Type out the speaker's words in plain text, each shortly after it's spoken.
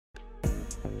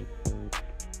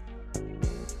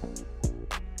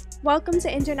Welcome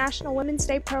to International Women's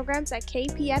Day programs at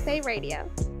KPFA Radio.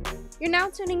 You're now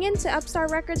tuning in to Upstar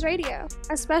Records Radio,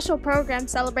 a special program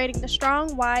celebrating the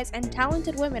strong, wise, and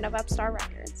talented women of Upstar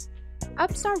Records.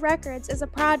 Upstar Records is a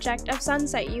project of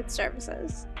Sunset Youth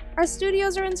Services. Our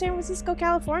studios are in San Francisco,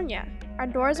 California. Our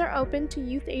doors are open to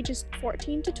youth ages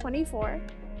 14 to 24.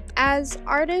 As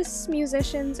artists,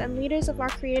 musicians, and leaders of our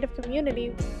creative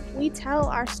community, we tell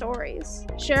our stories,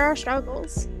 share our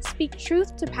struggles, speak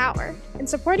truth to power, and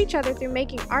support each other through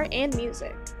making art and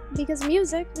music, because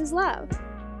music is love.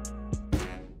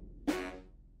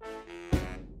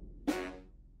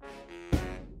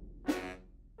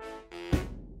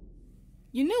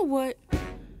 You know what?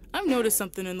 I've noticed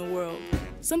something in the world.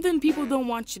 Something people don't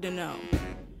want you to know.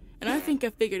 And I think I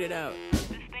figured it out. This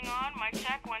thing on? Mic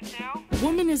check, 1, 2.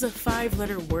 Woman is a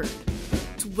 5-letter word.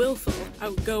 It's willful,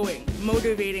 outgoing,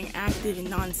 motivating, active, and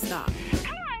nonstop.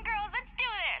 Come on, girls, let's do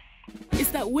this!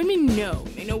 It's that women know.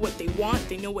 They know what they want,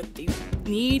 they know what they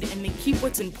need, and they keep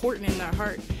what's important in their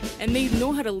heart. And they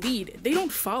know how to lead. They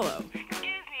don't follow. Excuse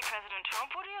me, President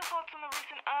Trump, what are your thoughts on the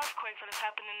recent earthquake that has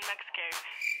happened in Mexico?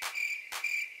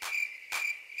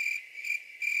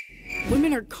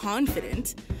 Women are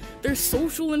confident, they're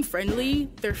social and friendly,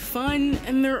 they're fun,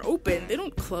 and they're open. They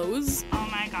don't close. Oh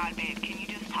my god, babe, can you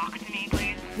just talk to me,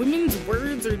 please? Women's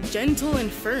words are gentle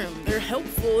and firm. They're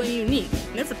helpful and unique.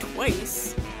 Never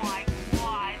twice. Oh my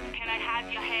god, can I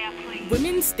have your hair, please?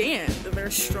 Women stand. They're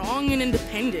strong and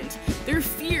independent. They're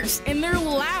fierce and they're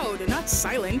loud, not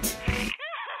silent.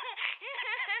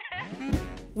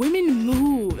 Women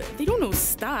move. They don't know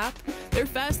stop. They're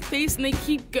fast-paced and they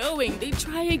keep going. They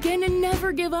try again and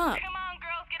never give up. Come on,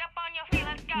 girls, get up on your feet,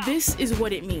 let's go! This is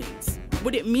what it means.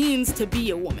 What it means to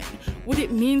be a woman. What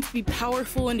it means to be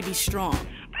powerful and to be strong.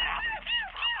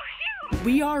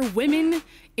 We are women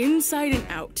inside and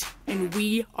out, and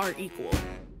we are equal.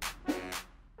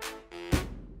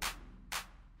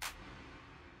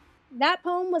 That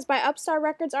poem was by Upstar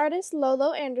Records artist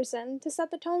Lolo Anderson to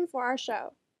set the tone for our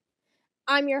show.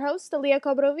 I'm your host, Aleja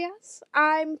Covarrubias.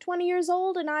 I'm 20 years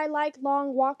old and I like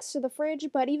long walks to the fridge,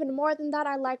 but even more than that,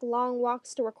 I like long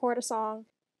walks to record a song.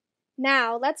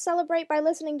 Now, let's celebrate by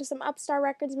listening to some Upstar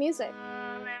Records music.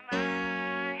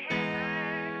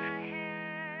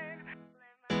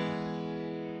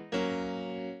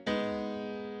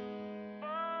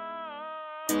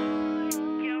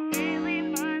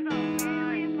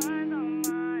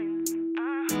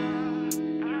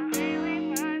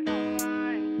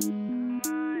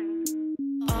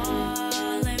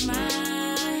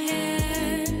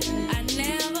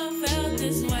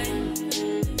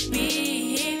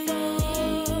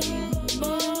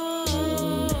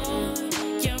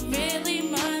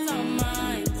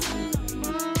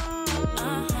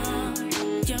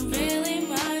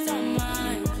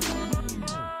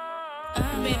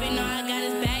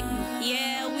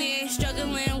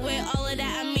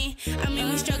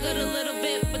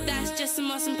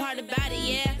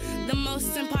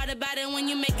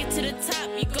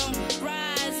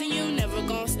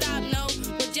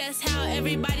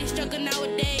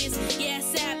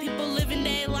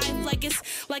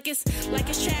 Like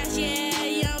it's trash, yeah.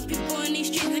 Young people in these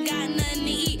streets that got nothing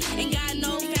to eat, ain't got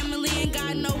no family, ain't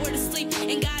got nowhere to sleep,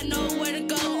 ain't got nowhere to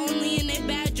go, only in their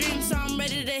bad dreams. So I'm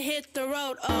ready to hit the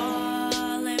road.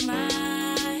 All in my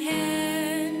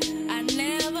head, I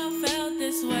never felt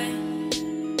this way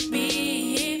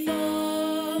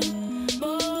before.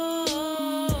 Boy,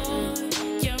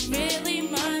 you're really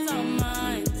minds on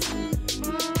minds.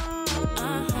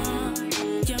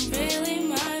 You're really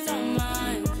minds on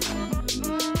minds.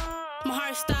 My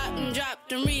heart stopped and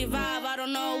dropped and revived. I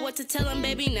don't know what to tell him,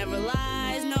 baby. Never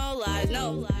lies, no lies,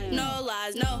 no, no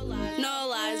lies, no, no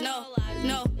lies, no,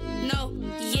 no, no.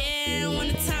 Yeah, when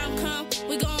the time comes,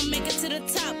 we gon' make it to the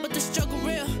top, but the struggle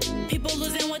real. People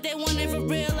losing what they wanted for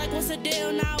real. Like, what's the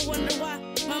deal? Now I wonder why.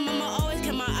 My mama always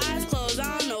kept my eyes closed.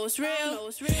 I don't know it's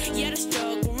real. Yeah, the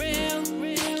struggle real.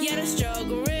 Yeah, the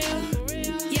struggle real.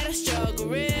 Yeah, the struggle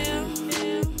real.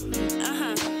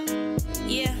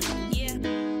 Yeah.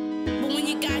 But when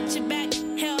you got your back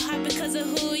held high because of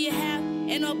who you have,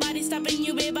 ain't nobody stopping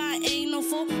you, babe. I ain't no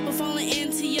fool for falling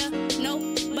into you. No,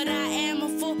 but I am a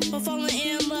fool for falling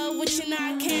in love with you.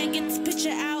 Now I can't get this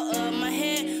picture out of my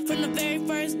head from the very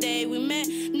first day we met.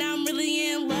 Now I'm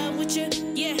really in love with you.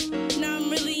 Yeah, now I'm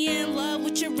really in love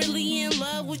with you. Really in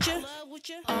love with you.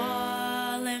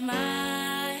 All in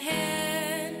my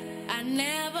head, I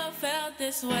never felt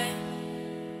this way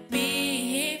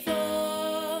before.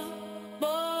 Boy,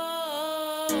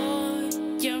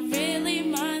 you're really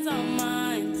minds on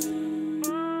minds.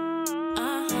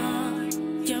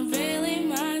 You're really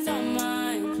minds.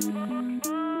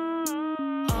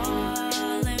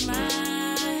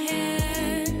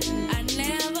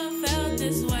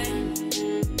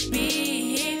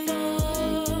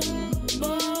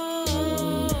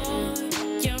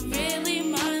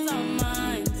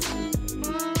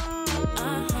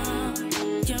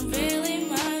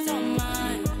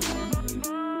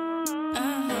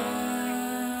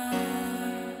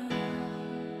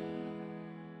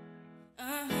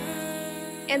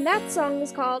 And that song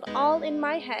is called All in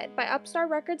My Head by Upstar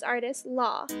Records artist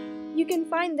Law. You can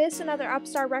find this and other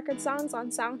Upstar Records songs on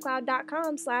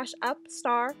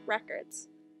soundcloud.com/upstarrecords.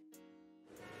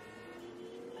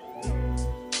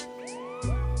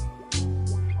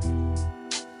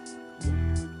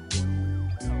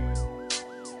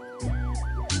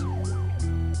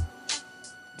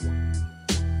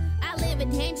 I live a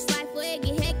dangerous life where it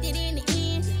get hectic in the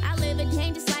end. I live a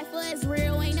dangerous life where it's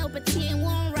real, ain't no pretend.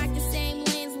 Won't rock the same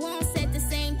lens, won't set the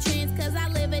same trends. Cause I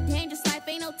live a dangerous life,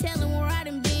 ain't no telling where I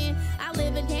done been. I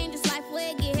live a dangerous life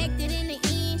where it get hectic in the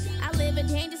end. I live a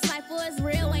dangerous life where it's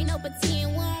real, ain't no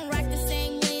pretend. Won't rock the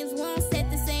same lens, won't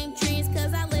set the same trends.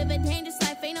 Cause I live a dangerous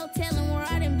life, ain't no telling where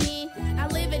I done been. I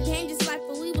live a dangerous life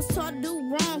where we was taught to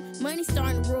do wrong. Money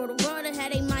starting to rule the world, I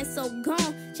had they mind so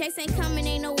gone. Checks ain't coming,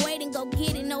 ain't no waiting, go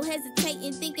get it, no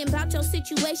hesitating. Thinking about your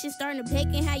situation, starting to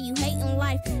picking how you hating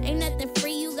life. Ain't nothing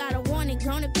free, you gotta want it,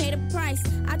 gonna pay the price.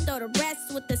 I throw the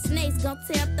rats with the snakes, gon'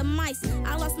 tear up the mice.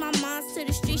 I lost my moms to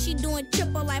the street, she doing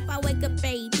triple life. I wake up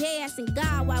every day asking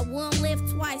God why we won't live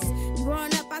twice.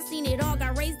 Growing up, I seen it all,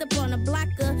 got raised up on a block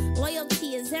of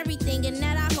loyalty is everything, and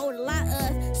that I hold a lot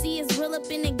of. See, it's real up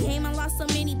in the game, I lost so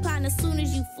many partners. Soon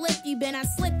as you flip, you been I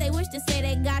slip, they wish to say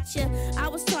they got you. I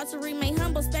was taught to remain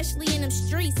humble, especially in them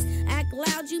streets. Act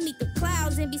loud, you meet the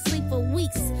clouds and be sleep for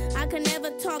weeks. I could never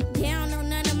talk down on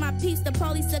none of my peeps. The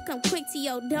police will come quick to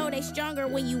your door, they stronger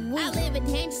when you weak. I live a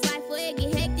dangerous life where it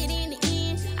get hectic in the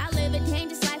end. I live a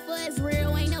dangerous life where it's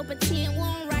real, ain't no pretend.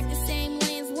 Won't rock the same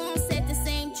lens, won't set the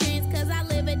same trends. Cause I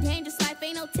live a dangerous life,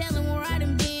 ain't no telling where I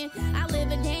done been. I live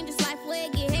a dangerous life where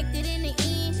it get hectic in the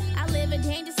end. I live a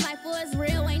dangerous life where it's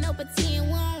real, ain't no pretend.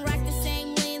 Won't rock the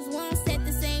same lens, won't set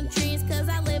the same trends. Cause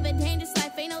I live a dangerous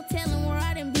life, ain't no telling where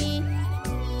I done been.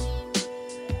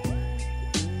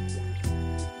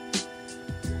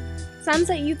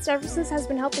 Sunset Youth Services has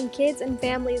been helping kids and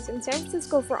families in San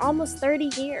Francisco for almost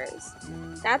 30 years.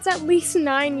 That's at least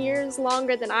 9 years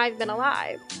longer than I've been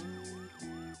alive.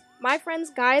 My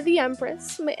friends Gaia the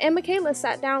Empress and Michaela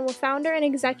sat down with founder and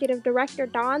executive director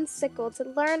Dawn Stueckle to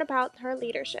learn about her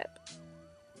leadership.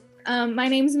 My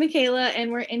name's Michaela,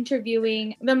 and we're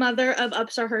interviewing the mother of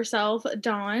Upstar herself,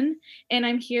 Dawn, and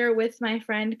I'm here with my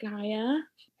friend Gaia.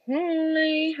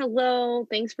 Hi, hello,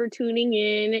 thanks for tuning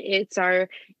in. It's our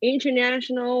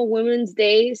International Women's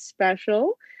Day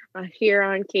special here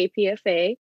on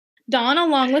KPFA. Dawn,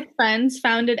 along with friends,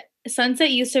 founded Sunset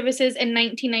Youth Services in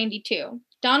 1992.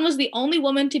 Dawn was the only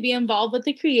woman to be involved with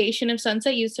the creation of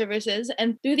Sunset Youth Services,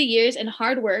 and through the years and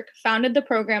hard work, founded the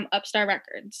program Upstar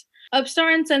Records.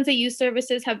 Upstar and Sunset Youth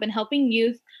Services have been helping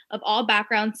youth of all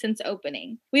backgrounds since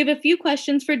opening. We have a few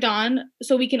questions for Dawn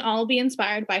so we can all be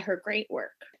inspired by her great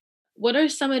work. What are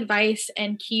some advice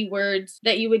and key words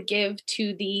that you would give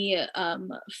to the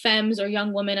femmes or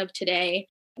young women of today?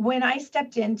 When I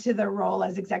stepped into the role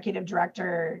as executive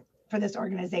director for this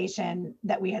organization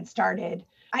that we had started,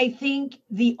 I think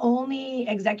the only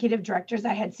executive directors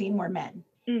I had seen were men.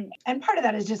 And part of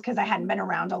that is just because I hadn't been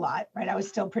around a lot, right? I was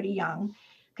still pretty young,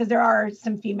 because there are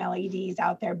some female EDs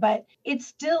out there, but it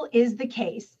still is the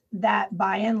case that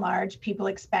by and large, people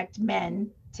expect men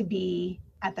to be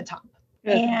at the top.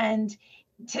 And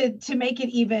to make it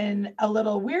even a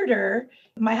little weirder,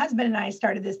 my husband and I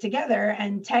started this together,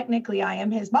 and technically I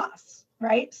am his boss,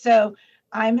 right? So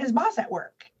I'm his boss at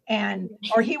work,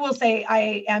 or he will say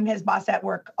I am his boss at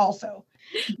work also.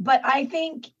 But I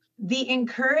think the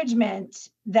encouragement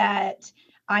that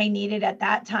I needed at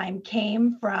that time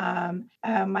came from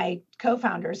my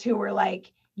co-founders, who were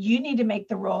like, you need to make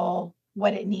the role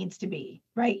what it needs to be,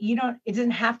 right? It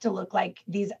doesn't have to look like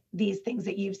these things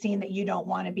that you've seen that you don't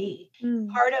want to be.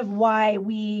 Part of why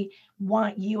we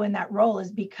want you in that role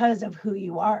is because of who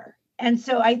you are. And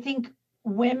so I think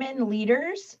women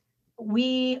leaders,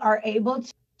 we are able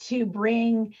to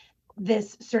bring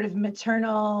this sort of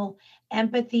maternal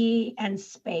empathy and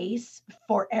space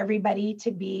for everybody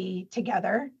to be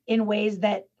together in ways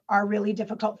that are really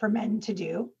difficult for men to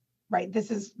do, right?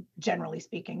 This is generally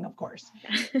speaking, of course.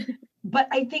 But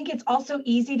I think it's also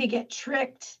easy to get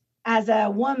tricked as a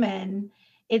woman.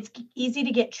 It's easy to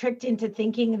get tricked into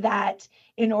thinking that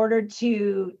in order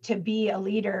to be a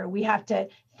leader, we have to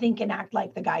think and act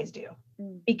like the guys do,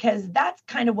 because that's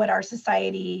kind of what our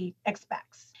society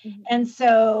expects. And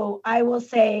so I will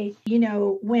say,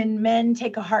 when men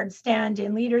take a hard stand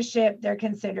in leadership, they're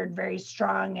considered very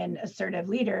strong and assertive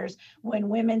leaders. When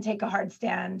women take a hard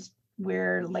stand,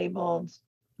 we're labeled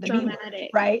the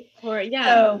dramatic, right? Or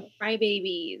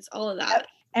crybabies, all of that.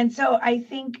 And so I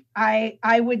think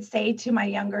I would say to my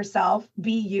younger self,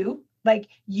 be you, Like,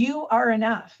 you are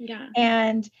enough. Yeah.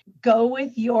 And go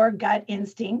with your gut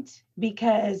instinct,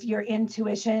 because your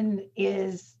intuition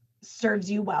serves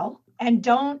you well. And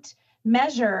don't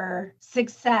measure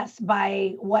success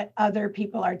by what other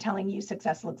people are telling you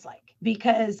success looks like.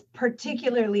 Because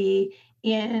particularly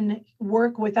in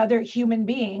work with other human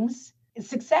beings,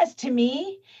 success to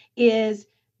me is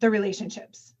the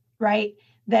relationships, right?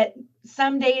 That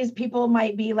some days people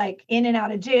might be like in and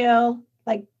out of jail,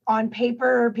 like on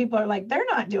paper, people are like, they're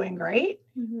not doing great,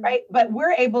 right? But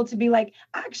we're able to be like,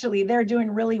 actually, they're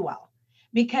doing really well,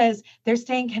 because they're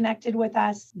staying connected with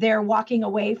us. They're walking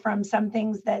away from some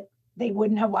things that they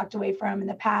wouldn't have walked away from in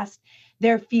the past.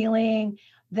 They're feeling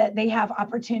that they have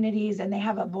opportunities and they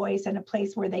have a voice and a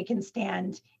place where they can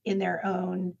stand in their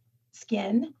own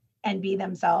skin and be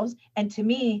themselves. And to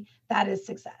me, that is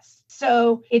success.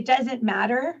 So it doesn't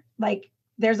matter. Like,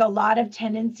 there's a lot of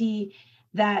tendency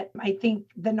that I think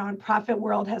the nonprofit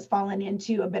world has fallen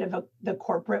into, a bit of the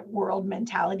corporate world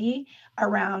mentality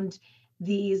around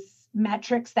these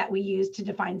metrics that we use to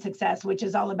define success, which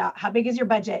is all about how big is your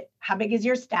budget, how big is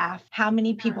your staff, how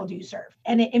many people do you serve?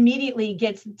 And it immediately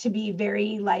gets to be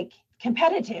very like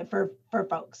competitive for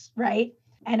folks, right?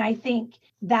 And I think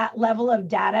that level of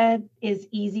data is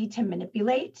easy to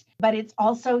manipulate, but it's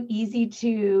also easy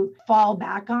to fall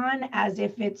back on as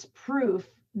if it's proof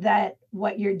that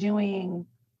what you're doing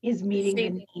is meeting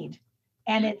the need.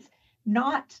 And it's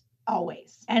not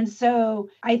always. And so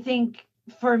I think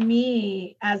for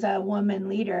me as a woman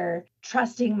leader,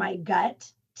 trusting my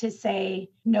gut to say,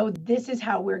 no, this is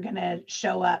how we're going to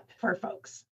show up for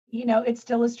folks. You know, it's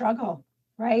still a struggle,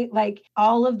 right? Like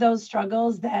all of those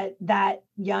struggles that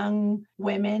young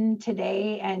women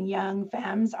today and young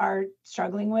femmes are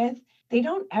struggling with, they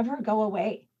don't ever go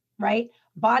away, right?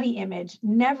 Body image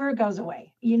never goes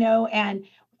away, you know, and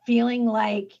feeling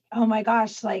like, oh my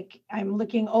gosh, like I'm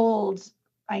looking old.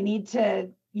 I need to,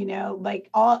 you know, like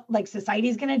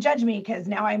society's going to judge me because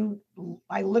now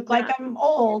I look like I'm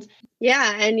old.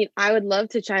 Yeah. And I would love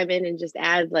to chime in and just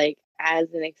add, like,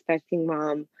 as an expecting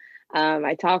mom,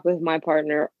 I talk with my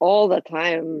partner all the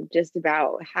time just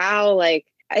about how, like,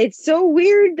 it's so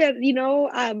weird that, you know,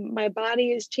 my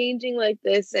body is changing like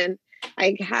this. And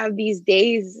I have these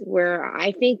days where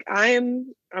I think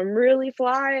I'm really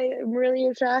fly, I'm really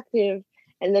attractive.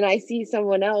 And then I see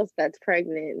someone else that's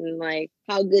pregnant and like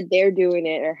how good they're doing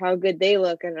it or how good they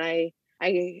look. And I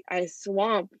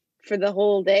swamp for the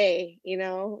whole day, you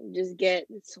know, just get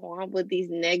swamped with these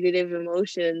negative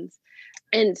emotions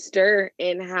and stir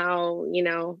in how, you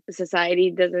know,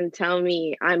 society doesn't tell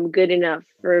me I'm good enough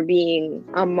for being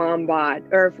a mom bod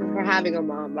or for having a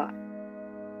mom bod.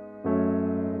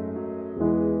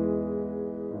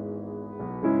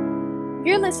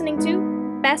 You're listening to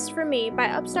Best For Me by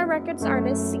Upstar Records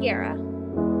artist Sierra.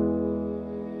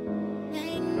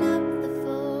 Hang up the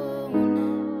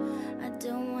phone. I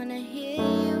don't wanna hear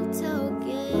you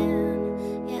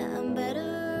talking. Yeah, I'm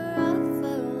better off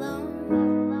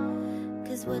alone.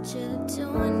 'Cause what you're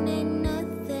doing ain't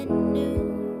nothing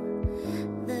new.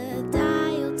 The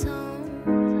dial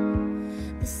tone,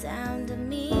 the sound of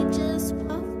me just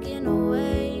walking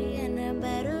away, and I'm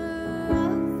better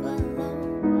off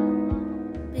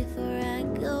alone. Before I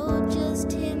go,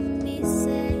 just hear me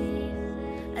say,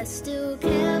 I still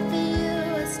care for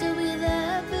you, I still be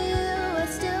there for you, I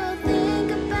still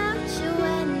think about you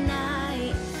at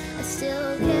night. I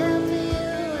still care for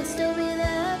you, I still be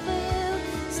there for you,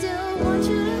 still want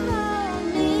you to hold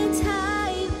me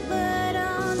tight. But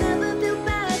I'll never feel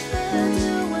bad for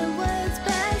doing what's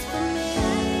best for me.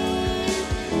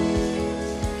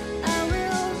 I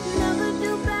will never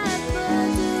feel bad for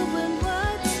doing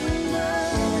what's good.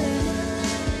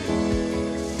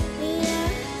 Yeah,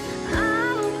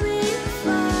 I'll be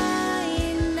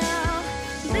fine, I'll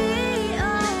be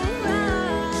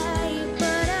alright.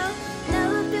 But I'll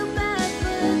never feel bad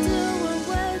for doing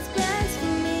what's best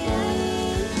for me.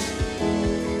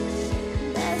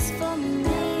 Best for me.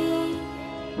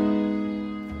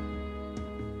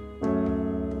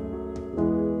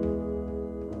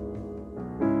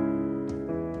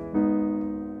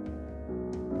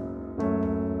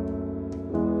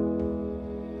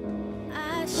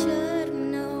 I should have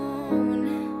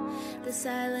known the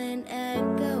silent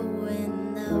echo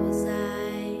in those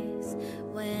eyes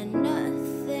when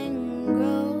nothing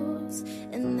grows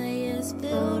and the years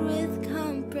filled with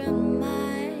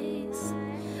compromise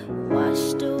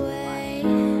washed away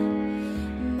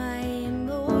my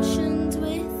emotions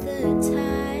with the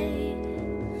tide.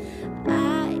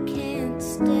 I can't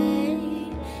stay,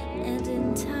 and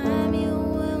in time you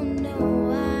will know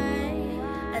why.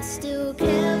 I still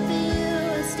care for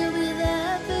you, I still be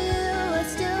there for you, I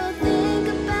still think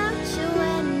about you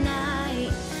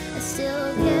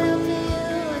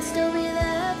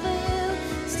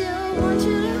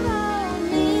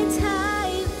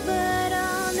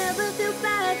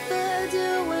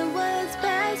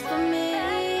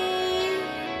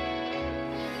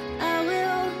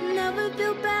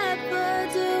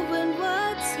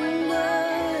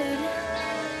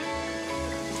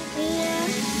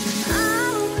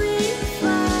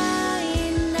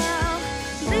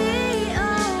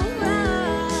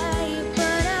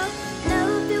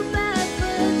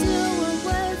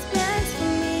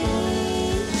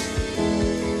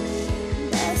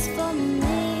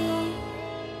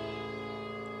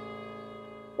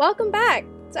Welcome back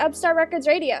to Upstar Records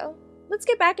Radio. Let's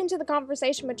get back into the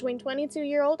conversation between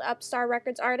 22-year-old Upstar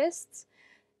Records artists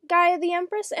Gaia the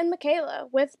Empress and Michaela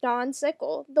with Dawn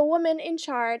Stueckle, the woman in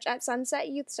charge at Sunset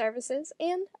Youth Services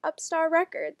and Upstar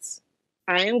Records.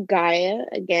 I am Gaia,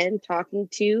 again, talking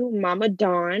to Mama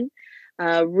Dawn,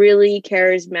 a really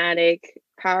charismatic,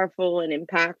 powerful, and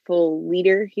impactful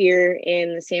leader here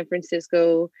in the San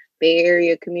Francisco Bay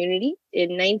Area community.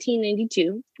 In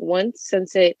 1992, once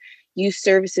Sunset Youth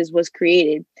Services was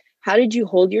created, how did you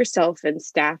hold yourself and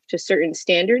staff to certain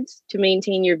standards to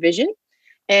maintain your vision?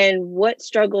 And what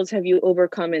struggles have you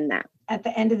overcome in that? At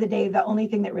the end of the day, the only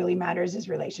thing that really matters is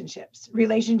relationships.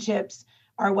 Relationships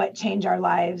are what change our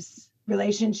lives.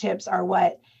 Relationships are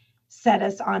what set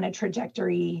us on a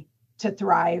trajectory to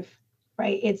thrive,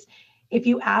 right? It's if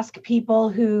you ask people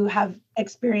who have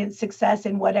experienced success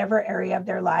in whatever area of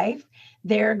their life,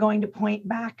 they're going to point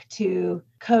back to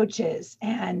coaches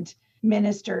and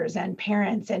ministers and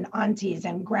parents and aunties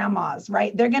and grandmas,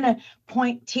 right? They're going to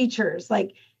point teachers.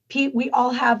 Like we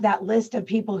all have that list of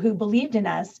people who believed in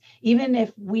us, even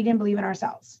if we didn't believe in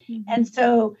ourselves. Mm-hmm. And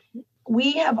so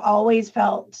we have always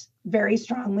felt very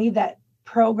strongly that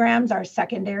programs are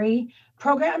secondary.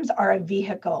 Programs are a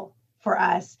vehicle for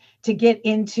us to get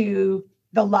into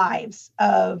the lives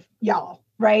of y'all,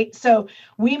 right? So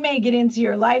we may get into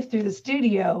your life through the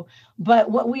studio,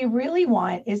 but what we really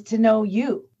want is to know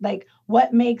you, like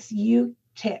what makes you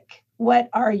tick? What's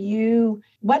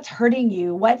hurting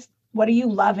you? What are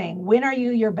you loving? When are you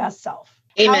your best self?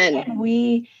 Amen. How can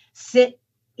we sit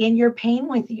in your pain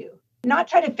with you? Not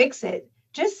try to fix it,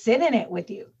 just sit in it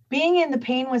with you. Being in the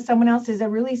pain with someone else is a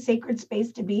really sacred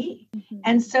space to be. Mm-hmm.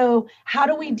 And so how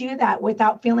do we do that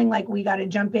without feeling like we got to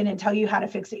jump in and tell you how to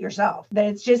fix it yourself? That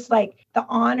it's just like the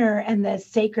honor and the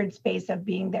sacred space of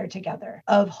being there together,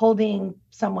 of holding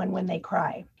someone when they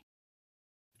cry.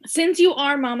 Since you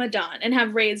are Mama Dawn and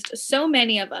have raised so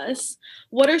many of us,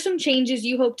 what are some changes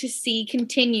you hope to see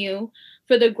continue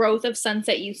for the growth of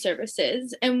Sunset Youth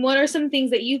Services? And what are some things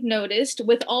that you've noticed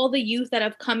with all the youth that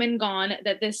have come and gone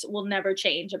that this will never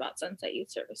change about Sunset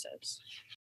Youth Services?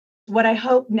 What I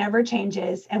hope never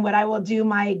changes, and what I will do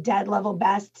my dead level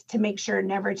best to make sure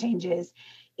never changes,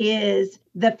 is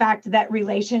the fact that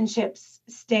relationships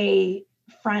stay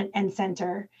front and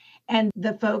center, and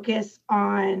the focus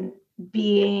on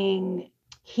being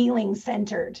healing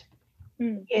centered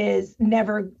is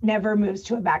never moves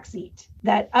to a backseat.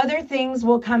 That other things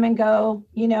will come and go,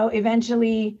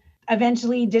 eventually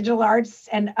digital arts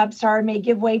and Upstar may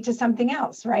give way to something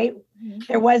else, right? Mm-hmm.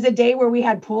 There was a day where we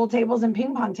had pool tables and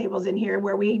ping pong tables in here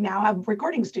where we now have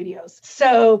recording studios.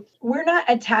 So we're not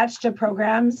attached to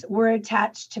programs, we're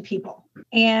attached to people.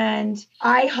 And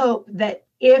I hope that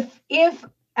if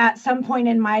at some point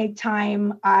in my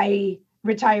time I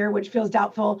retire, which feels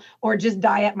doubtful, or just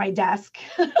die at my desk,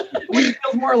 which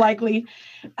feels more likely,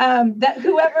 that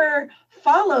whoever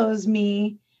follows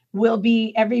me will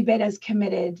be every bit as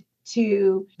committed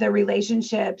to the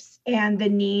relationships and the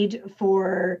need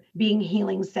for being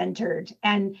healing centered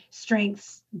and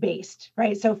strengths based,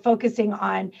 right? So focusing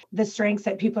on the strengths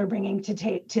that people are bringing to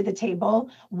the table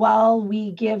while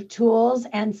we give tools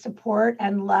and support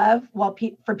and love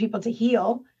for people to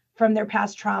heal from their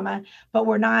past trauma, but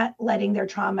we're not letting their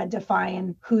trauma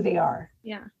define who they are.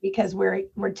 Yeah. Because we're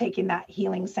taking that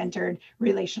healing centered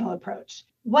relational approach.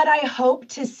 What I hope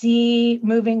to see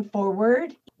moving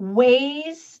forward,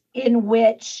 ways in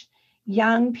which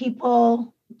young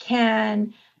people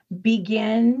can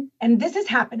begin, and this is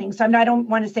happening, so I don't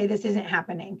want to say this isn't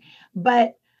happening,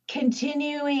 but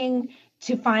continuing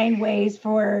to find ways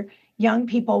for young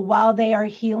people while they are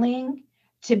healing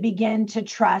to begin to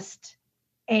trust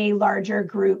a larger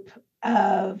group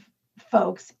of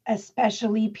folks,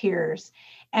 especially peers,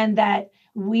 and that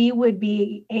we would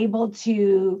be able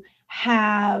to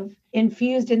have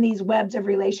infused in these webs of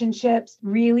relationships,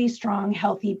 really strong,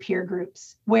 healthy peer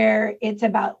groups where it's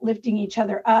about lifting each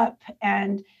other up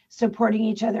and supporting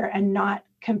each other and not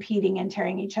competing and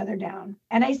tearing each other down.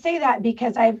 And I say that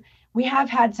because we have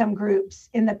had some groups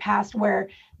in the past where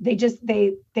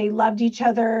they loved each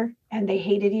other and they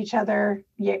hated each other,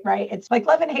 right? It's like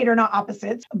love and hate are not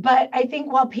opposites. But I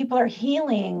think while people are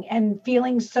healing and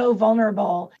feeling so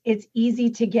vulnerable, it's easy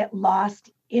to get lost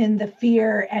in the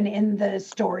fear and in the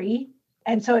story.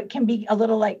 And so it can be a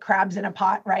little like crabs in a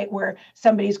pot, right? Where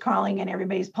somebody's crawling and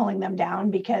everybody's pulling them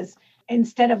down, because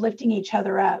instead of lifting each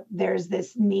other up, there's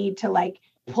this need to like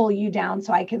pull you down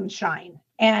so I can shine.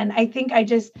 And I think I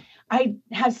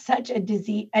have such a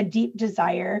deep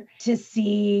desire to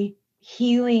see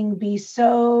healing be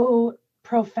so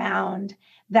profound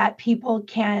that people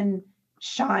can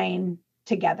shine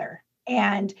together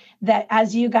And that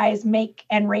as you guys make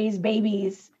and raise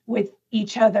babies with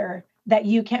each other, that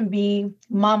you can be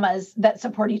mamas that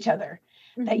support each other,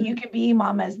 that you can be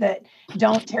mamas that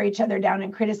don't tear each other down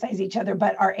and criticize each other,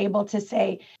 but are able to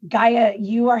say, Gaia,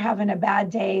 you are having a bad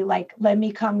day. Like, let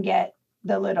me come get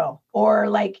the little, or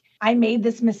like, I made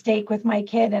this mistake with my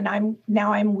kid and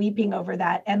I'm weeping over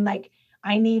that. And like,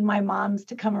 I need my moms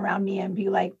to come around me and be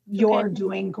like, you're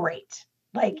doing great.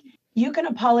 Like, you can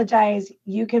apologize,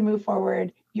 you can move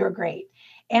forward, you're great.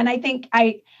 And I think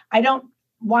I don't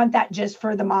want that just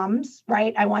for the moms,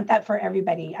 right? I want that for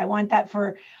everybody. I want that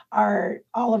for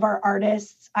all of our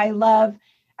artists. I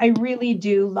really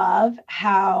do love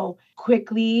how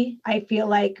quickly I feel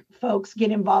like folks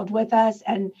get involved with us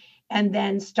and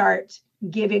then start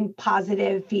giving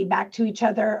positive feedback to each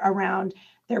other around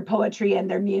their poetry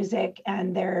and their music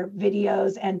and their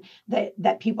videos, and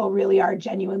that people really are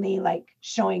genuinely like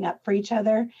showing up for each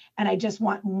other. And I just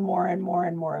want more and more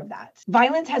and more of that.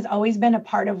 Violence has always been a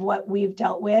part of what we've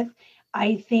dealt with.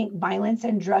 I think violence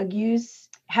and drug use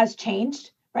has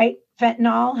changed, right?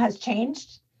 Fentanyl has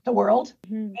changed the world.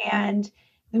 And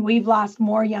we've lost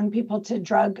more young people to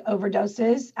drug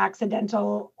overdoses,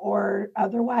 accidental or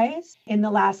otherwise, in the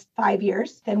last 5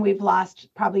 years than we've lost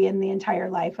probably in the entire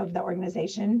life of the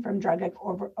organization from drug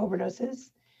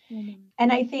overdoses.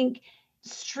 And I think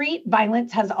street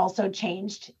violence has also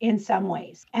changed in some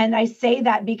ways. And I say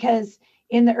that because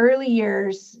in the early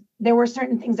years, there were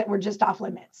certain things that were just off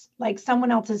limits, like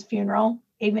someone else's funeral,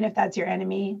 even if that's your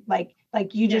enemy, like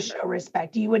you just show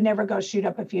respect. You would never go shoot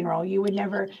up a funeral. You would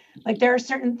never, like, there are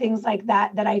certain things like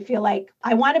that I feel like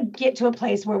I want to get to a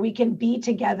place where we can be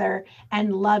together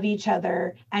and love each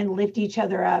other and lift each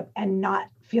other up and not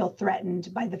feel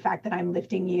threatened by the fact that I'm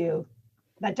lifting you.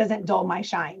 That doesn't dull my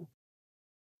shine.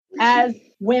 As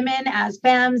women, as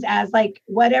femmes, as like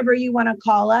whatever you want to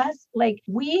call us, like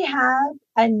we have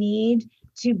a need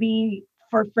to be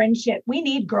for friendship. We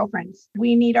need girlfriends.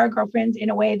 We need our girlfriends in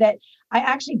a way that I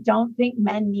actually don't think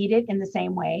men need it in the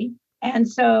same way. And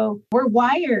so we're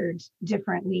wired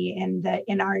differently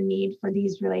in our need for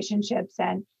these relationships.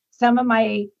 And some of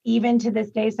my, even to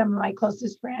this day, some of my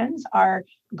closest friends are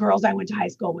girls I went to high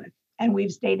school with, and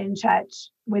we've stayed in touch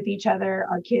with each other.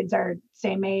 Our kids are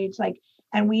same age, like,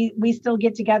 and we still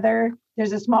get together.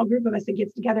 There's a small group of us that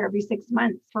gets together every 6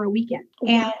 months for a weekend.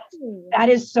 And that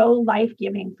is so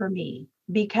life-giving for me,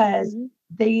 because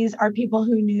these are people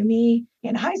who knew me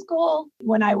in high school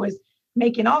when I was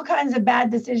making all kinds of bad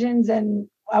decisions and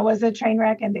I was a train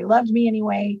wreck, and they loved me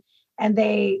anyway. And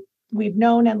we've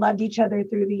known and loved each other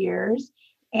through the years.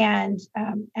 And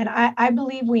I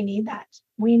believe we need that.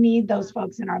 We need those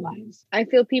folks in our lives. I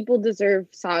feel people deserve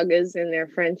sagas in their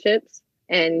friendships,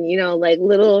 and, you know, like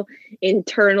little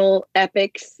internal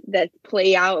epics that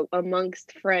play out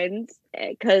amongst friends,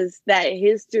 because that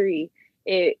history,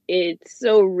 it's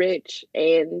so rich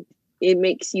and it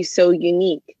makes you so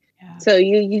unique. Yeah. So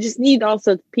you just need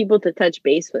also people to touch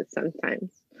base with sometimes.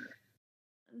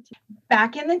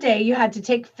 Back in the day, you had to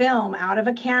take film out of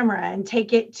a camera and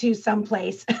take it to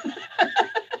someplace.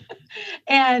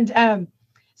 And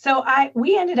so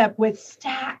we ended up with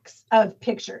stacks of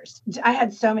pictures. I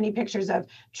had so many pictures of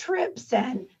trips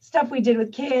and stuff we did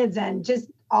with kids and just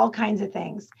all kinds of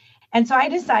things. And so I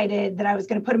decided that I was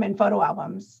going to put them in photo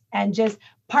albums, and just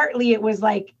partly it was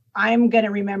like, I'm going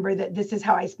to remember that this is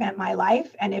how I spent my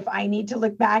life. And if I need to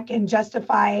look back and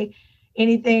justify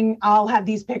anything, I'll have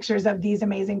these pictures of these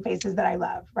amazing faces that I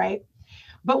love, right?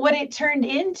 But what it turned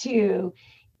into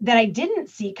that I didn't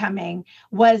see coming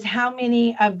was how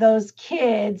many of those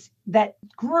kids that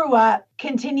grew up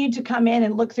continued to come in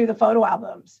and look through the photo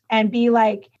albums and be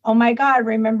like, oh my God,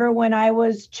 remember when I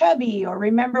was chubby, or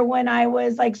remember when I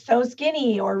was like so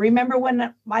skinny, or remember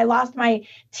when I lost my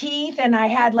teeth and I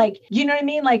had like, you know what I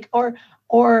mean? Like,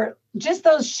 or just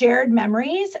those shared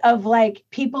memories of like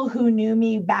people who knew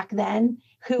me back then,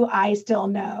 who I still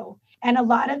know. And a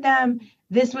lot of them,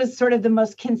 this was sort of the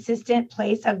most consistent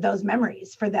place of those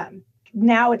memories for them.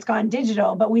 Now it's gone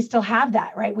digital, but we still have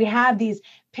that, right? We have these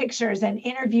pictures and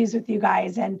interviews with you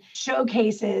guys and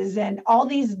showcases and all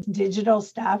these digital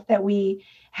stuff that we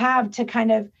have to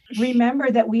kind of remember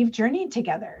that we've journeyed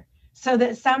together, so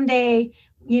that someday,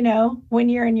 you know, when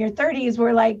you're in your 30s,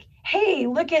 we're like, hey,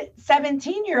 look at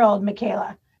 17-year-old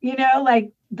Michaela, you know,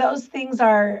 like those things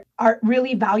are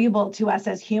really valuable to us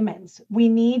as humans. We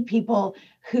need people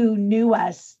who knew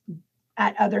us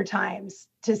at other times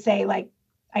to say like,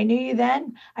 I knew you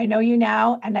then, I know you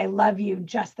now, and I love you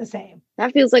just the same.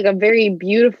 That feels like a very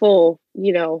beautiful,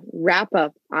 you know, wrap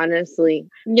up, honestly.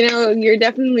 You know, you're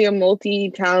definitely a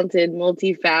multi-talented,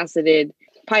 multifaceted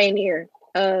pioneer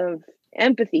of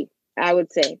empathy, I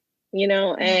would say.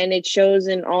 and it shows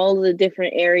in all the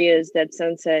different areas that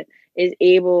Sunset is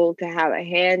able to have a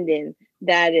hand in,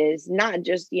 that is not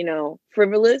just,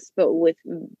 frivolous, but with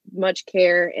much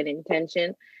care and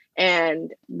intention,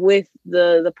 and with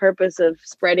the purpose of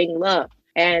spreading love.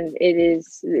 And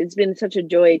it's been such a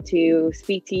joy to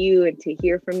speak to you and to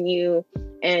hear from you,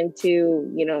 and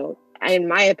to, in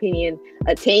my opinion,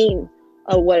 attain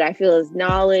what I feel is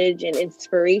knowledge and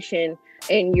inspiration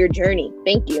in your journey.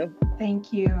 Thank you.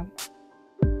 Thank you.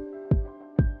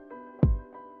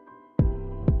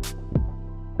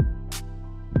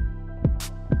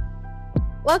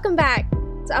 Welcome back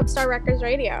to Upstar Records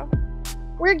Radio.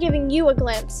 We're giving you a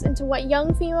glimpse into what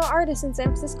young female artists in San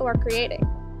Francisco are creating.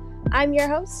 I'm your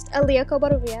host, Aleja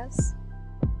Covarrubias.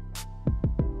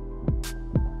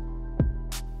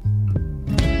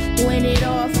 When it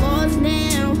all falls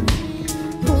down,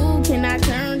 who can I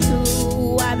turn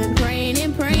to? I've been praying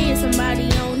and praying somebody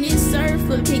on this earth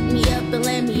would pick me up and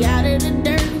let me out of the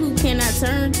dirt. Who can I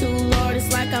turn to? Lord,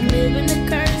 it's like I'm living a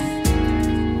curse.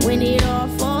 When it all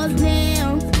falls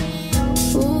down,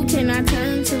 who can I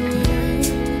turn to?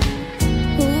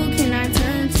 Who can I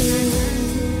turn to?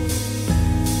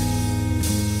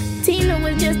 Tina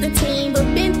was just a teen, but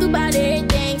been through about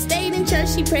everything. Stayed in church,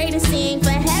 she prayed and sing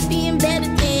for happy and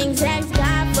better things. Asked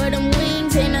God for them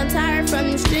wings, and I'm tired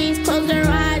from the streets. Closed her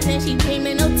eyes and she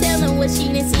dreaming, no telling what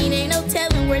she done seen. Ain't no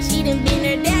telling where she done been.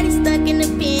 Her daddy stuck in the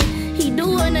pen, he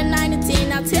doing a 9 to 10.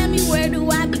 Now tell me, where do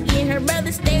I begin? Her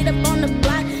brother stayed up on the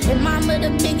block, and mama the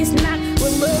biggest knock.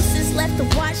 With little sis left to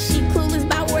watch, she clueless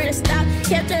about where to stop.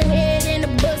 Kept her head in the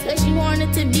books, cause she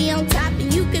wanted to be on top.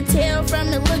 And you could tell from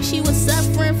the look she was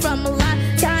suffering from a lot.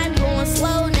 Time going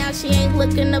slow, now she ain't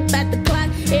looking up at the clock.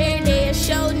 Every day a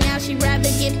show, now she rather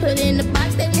get put in the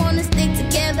box. They wanna stick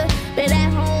together, but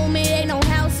at home it ain't no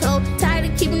household. Tired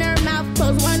of keeping her mouth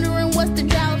closed, wondering what's the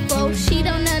drought for. She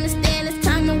don't understand, it's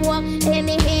time to walk hand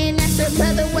in hand. Ask her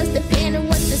brother what's the plan and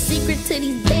what's the secret to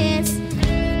these bands.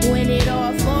 When it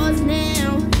all falls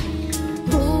down,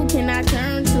 who can I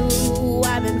turn to?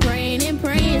 I've been praying and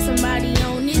praying somebody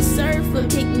on this earth would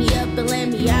pick me up and let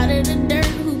me out of the dirt.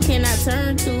 Who can I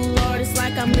turn to? Lord, it's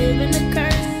like I'm living a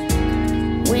curse.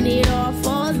 When it all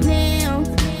falls down,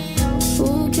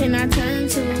 who can I turn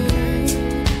to?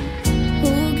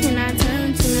 Who can I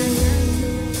turn to?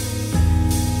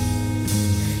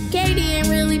 Katie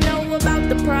didn't really know about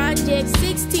the project.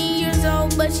 16 years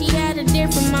old, but she had a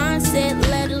different mindset,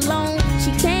 let alone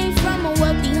she came from a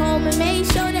wealthy home and made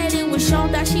sure that it was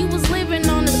shown that she was living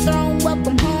on the throne.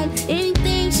 Welcome home,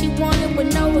 anything she wanted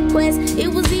with no request. It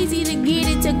was easy to get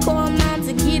it, to call mom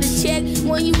to get a check.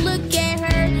 When you look at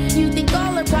her, you think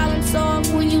all her problems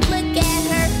solved. When you look at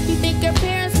her, you think her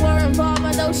parents were involved,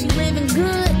 although she living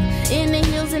good in the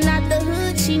hills and not the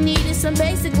hood. She needed some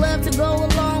basic love to go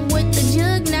along with the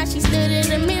jug. Now she stood in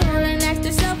the mirror and asked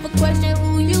herself a question: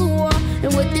 who you are?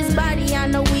 And with this body, I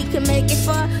know we can make it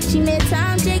far. She met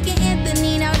Tom, Jake, and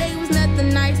Anthony. Now they was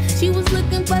nothing nice. She was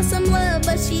looking for some love,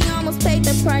 but she almost paid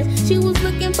the price. She was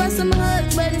looking for some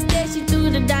hugs, but instead she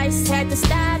threw the dice. Had to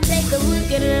stop, take a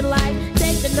look at her life,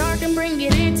 take the dark and bring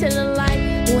it into the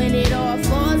light. When it all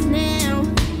falls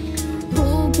down,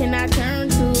 who can I turn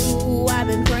to? I've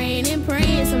been praying and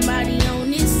praying somebody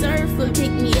on this earth would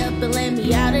pick me up and let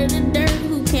me out of the dirt.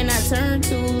 Who can I turn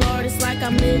to? Lord, it's like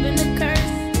I'm living a curse.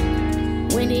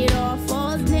 When it all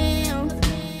falls down,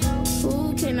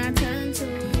 who can I turn to?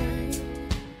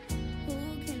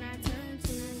 Who can I turn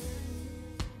to?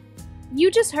 You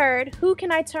just heard Who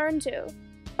Can I Turn To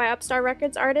by Upstar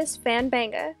Records artist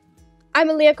Fanbanga. I'm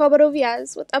Aleja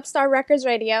Covarrubias with Upstar Records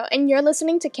Radio, and you're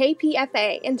listening to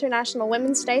KPFA International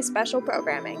Women's Day special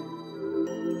programming.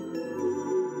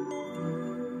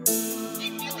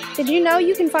 Did you know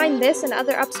you can find this and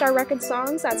other Upstar Records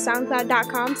songs at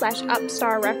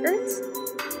soundcloud.com/upstarrecords?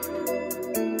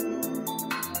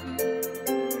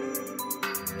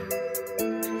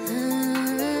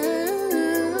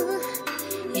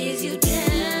 Is you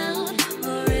down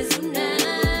or is you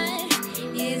not?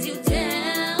 Is you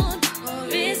down or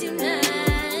is you not?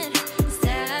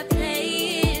 Stop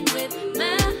playing with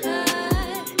my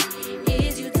heart.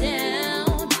 Is you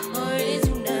down or is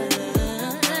you not?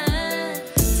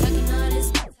 Talking all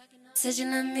this, said you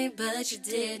love me but you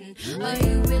didn't. Are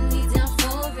you really down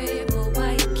for it? But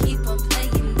why you keep on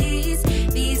playing these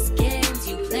games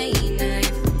you play? Now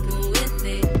you're fucking with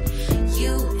it.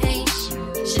 You ain't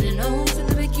should've known from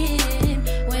the beginning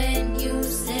when you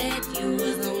said you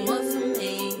was the one for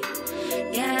me.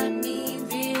 Got me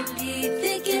really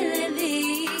thinking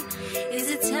lately, is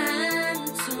it time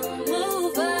to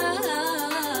move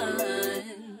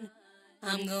on?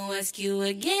 I'm gonna ask you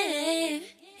again,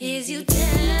 is you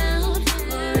down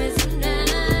or is you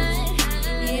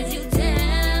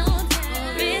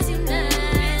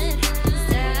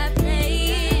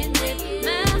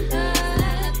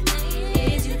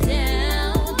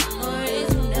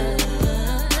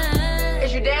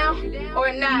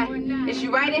not? Is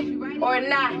you writing or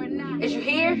not? Is you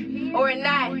here or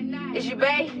not? Is you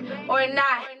bae or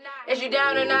not? Is you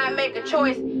down or not? Make a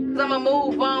choice. Cause I'ma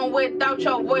move on without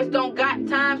your voice. Don't got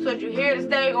time, so if you here to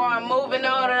stay or I'm moving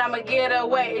on and I'ma get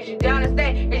away. Is you down to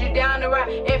stay? Is you down to ride?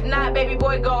 If not, baby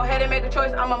boy, go ahead and make a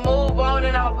choice. I'ma move on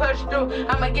and I'ma push through.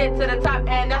 I'ma get to the top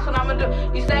and that's what I'ma do.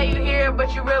 You say you here,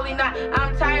 but you really not.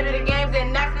 I'm tired of the games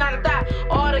and that's not a thought.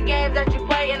 All the games that you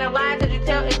play and the lies that you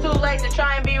tell, it's too late to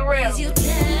try and be real. Is you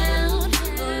down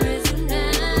or is you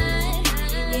not?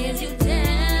 Is you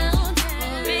down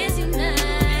or is you not?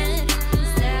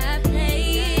 Stop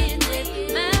playing with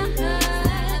my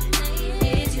heart.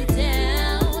 Is you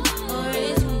down or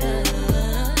is you not?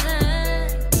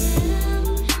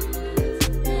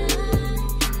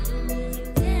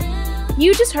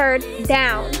 You just heard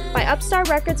Down by Upstar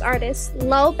Records artists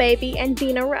Lil Baby and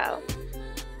DinaRo.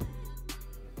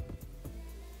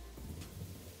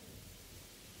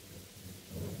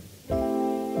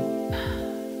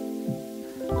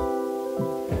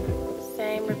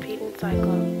 Same repeating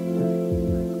cycle.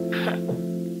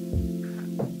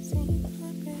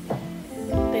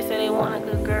 They say they want a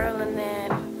good girl and then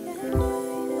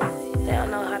they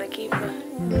don't know how to keep her.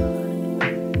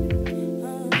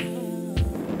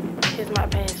 Here's my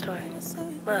pain story.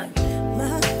 Look. My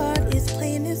heart is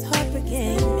playing this heartbreak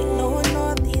game. Ignoring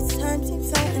all these times seems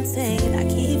so insane. I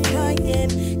keep trying,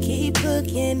 keep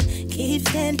looking, keep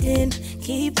standing,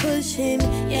 keep pushing.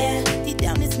 Yeah, deep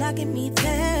down it's knocking me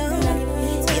down.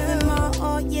 Giving my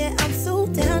all, yeah, I'm so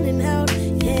down and out.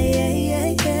 Yeah, yeah,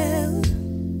 yeah, yeah.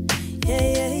 Yeah,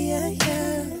 yeah, yeah,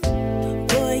 yeah.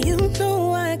 Boy, you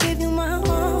know I gave you my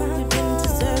all. You didn't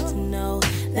deserve to know.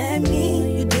 That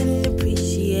mean you didn't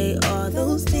appreciate all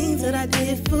those things that I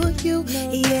did for you.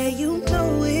 Yeah, you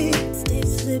know it. Still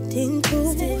slipped in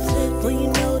cool. When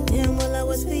you know damn well I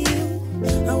was for you.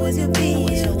 I was your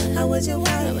being, I was your wife.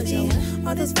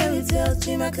 All those fairy tales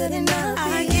dream I couldn't not be.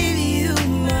 I gave you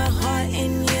my heart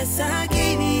and yes I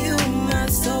gave you my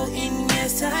soul and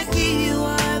yes I gave you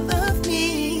all of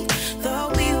me.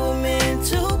 Thought we were meant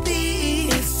to be.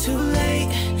 It's too late.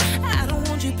 I don't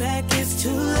want you back. It's too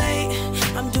late.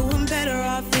 I'm doing better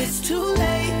off. It's too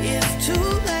late. It's too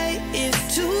late.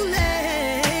 It's too late.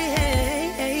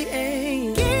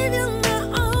 Gave you my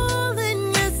all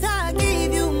and yes I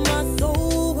gave you my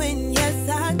soul and yes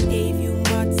I gave you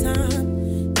my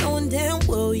time. Knowing damn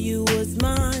well you was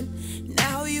mine.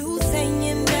 Now you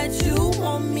saying that you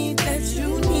want me, that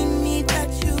you need me, that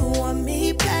you want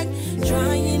me back.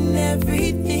 Trying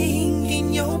everything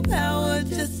in your power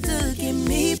just to get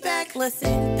me back.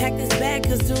 Listen, pack this bag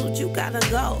cause dude, you gotta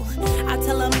go. I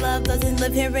tell him love doesn't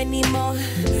live here anymore.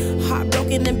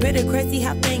 Heartbroken and bitter, crazy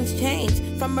how things change.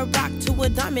 From a rock to a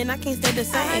diamond, I can't stay the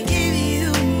same. I gave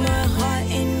you my heart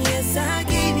and yes I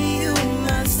gave you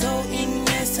my soul and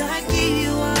yes I gave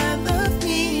you all of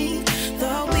me.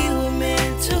 Thought we were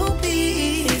meant to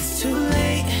be. It's too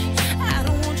late. I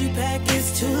don't want you back.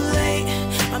 It's too late.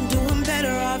 I'm doing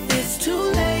better off. It's too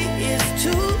late. It's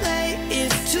too late.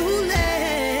 It's too late.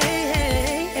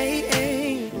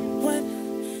 What?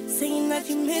 Saying that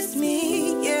you miss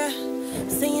me, yeah.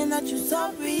 Saying that you're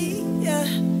sorry, yeah.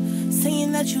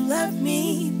 Saying that you love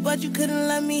me, but you couldn't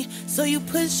love me, so you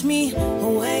pushed me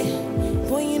away.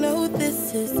 Boy, you know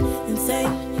this is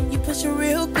insane. You push a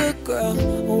real good girl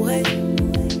away.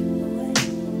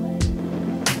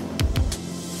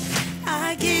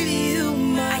 I gave you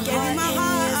my heart,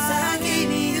 I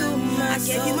gave you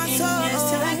my soul,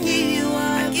 yes, I gave you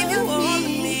all of me.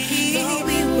 Thought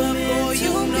we were for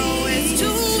you know it's too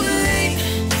late.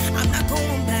 I'm not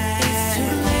going back. It's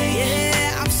too late.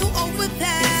 Yeah, I'm so over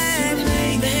that. It's too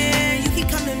late. Man, you keep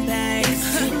coming back.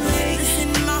 It's too late.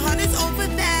 Listen, my heart is over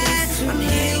that. I'm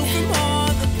healed from all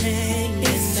the pain.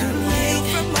 It's too late.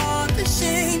 From all the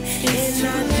shame. It's too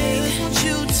late. I want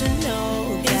you to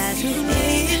know that it's too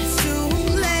late. It's too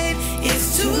late.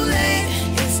 It's too late.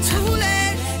 It's too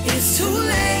late. It's too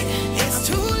late. It's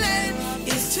too late.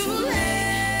 It's too late.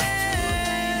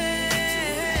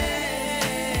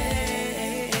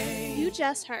 You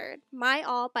just heard My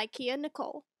All by Kia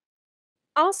Nicole.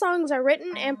 All songs are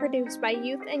written and produced by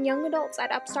youth and young adults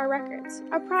at Upstar Records,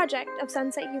 a project of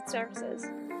Sunset Youth Services.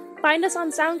 Find us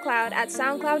on SoundCloud at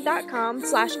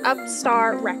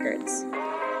soundcloud.com/upstarrecords.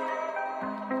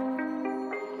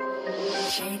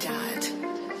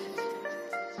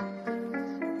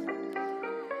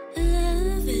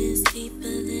 Love is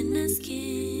deeper than the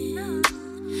skin.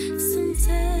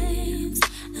 Sometimes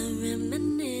I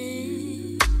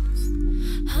reminisce,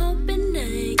 hoping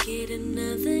I get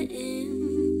another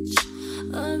inch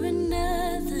or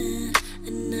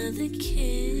another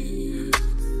kiss.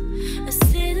 I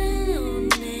sit alone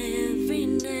every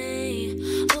night.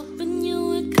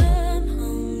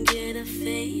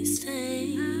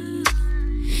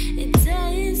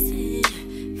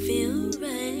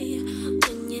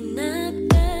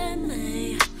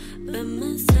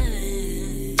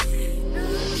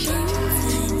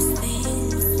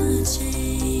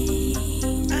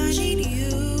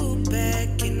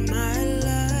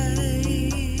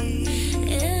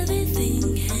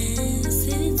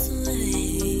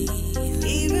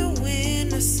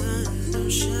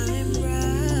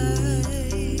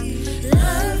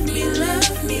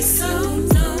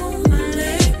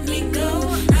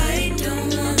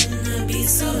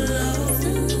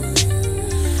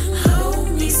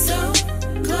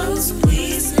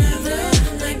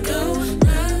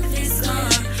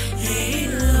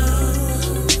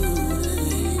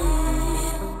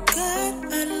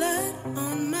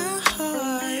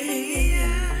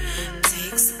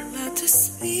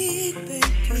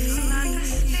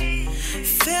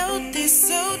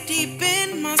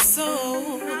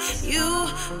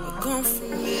 are gone from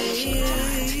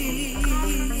me.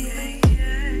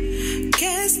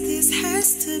 Guess this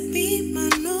has to be my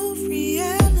new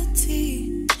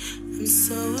reality. I'm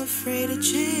so afraid of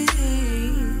change.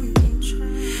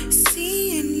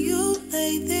 Seeing you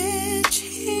lay there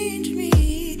change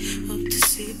me. Hope to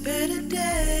see better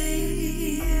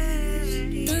days.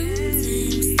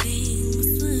 Sometimes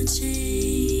things will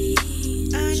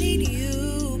change. I need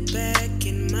you back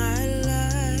in my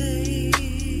life.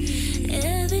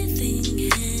 Everything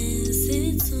has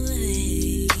its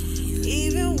way.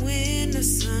 Even when the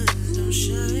sun don't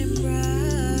shine bright.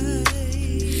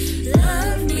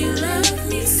 Love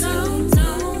me so,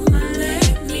 don't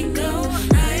let me go.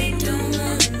 I don't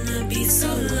wanna be so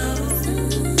low.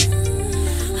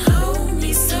 Hold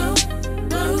me so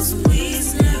close,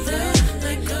 please never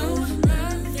let go.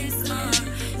 Love is on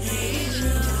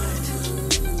halo.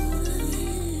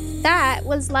 That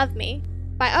was Love Me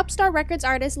by Upstar Records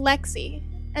artist Lexi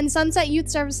and Sunset Youth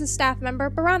Services staff member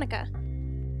Beronica.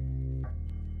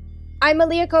 I'm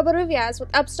Aleja Covarrubias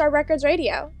with Upstar Records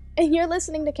Radio, and you're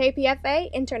listening to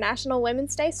KPFA International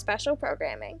Women's Day special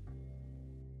programming.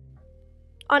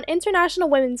 On International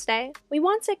Women's Day, we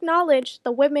want to acknowledge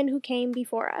the women who came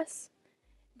before us.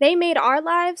 They made our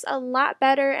lives a lot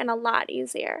better and a lot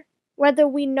easier. Whether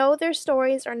we know their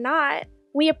stories or not,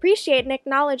 we appreciate and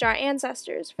acknowledge our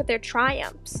ancestors for their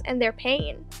triumphs and their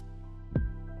pain.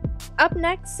 Up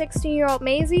next, 16-year-old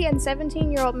Mayzie and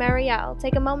 17-year-old Mariel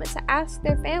take a moment to ask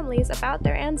their families about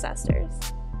their ancestors.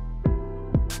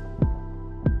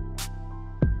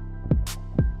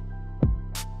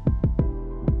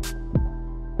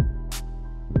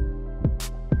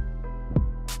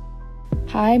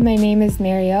 Hi, my name is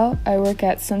Mariel. I work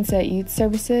at Sunset Youth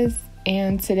Services,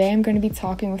 and today I'm going to be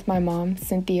talking with my mom,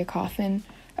 Cynthia Coffin,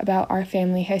 about our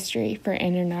family history for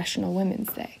International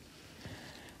Women's Day.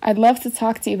 I'd love to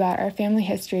talk to you about our family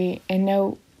history and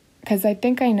know, because I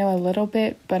think I know a little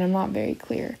bit, but I'm not very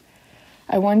clear.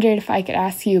 I wondered if I could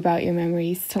ask you about your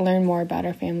memories to learn more about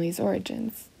our family's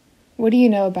origins. What do you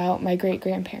know about my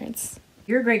great-grandparents?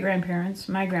 Your great-grandparents,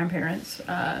 my grandparents,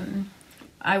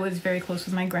 I was very close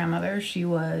with my grandmother. She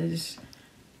was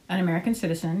an American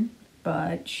citizen,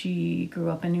 but she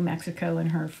grew up in New Mexico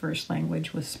and her first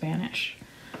language was Spanish.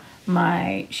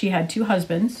 She had two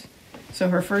husbands. So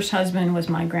her first husband was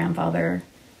my grandfather,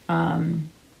 my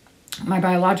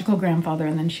biological grandfather,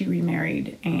 and then she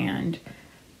remarried, and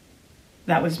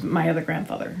that was my other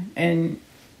grandfather. And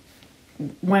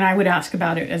when I would ask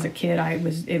about it as a kid,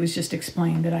 it was just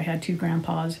explained that I had two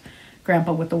grandpas,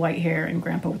 grandpa with the white hair and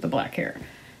grandpa with the black hair.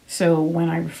 So when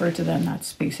I refer to them,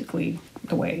 that's basically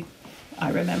the way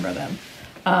I remember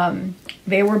them.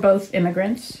 They were both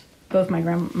immigrants, both my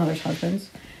grandmother's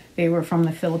husbands. They were from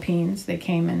the Philippines. They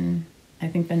came in, I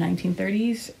think, the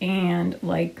 1930s, and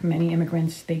like many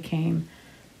immigrants, they came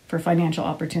for financial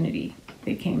opportunity.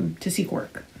 They came to seek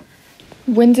work.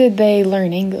 When did they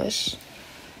learn English?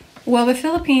 Well, the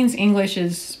Philippines' English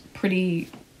is pretty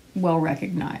well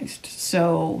recognized,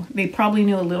 so they probably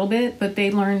knew a little bit, but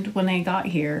they learned when they got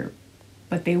here.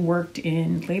 But they worked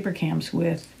in labor camps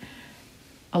with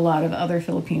a lot of other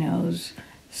Filipinos,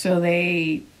 so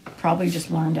they probably just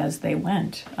learned as they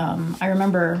went. I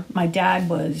remember my dad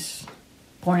was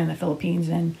born in the Philippines,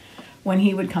 and when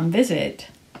he would come visit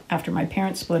after my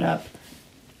parents split up,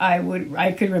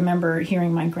 I could remember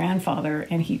hearing my grandfather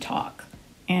and he talk,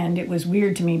 and it was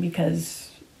weird to me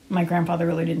because my grandfather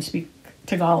really didn't speak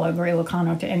Tagalog or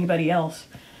Ilocano to anybody else,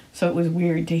 so it was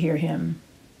weird to hear him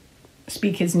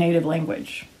speak his native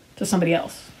language to somebody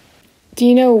else. Do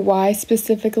you know why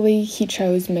specifically he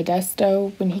chose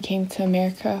Modesto when he came to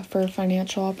America for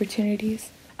financial opportunities?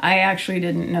 I actually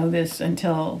didn't know this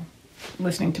until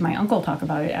listening to my uncle talk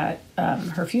about it at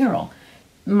her funeral.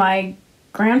 My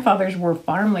grandfathers were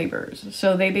farm laborers,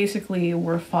 so they basically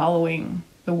were following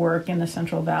the work in the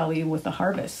Central Valley with the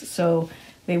harvest. So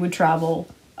they would travel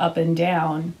up and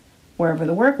down wherever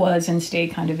the work was and stay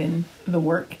kind of in the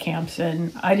work camps.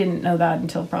 And I didn't know that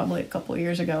until probably a couple of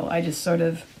years ago. I just sort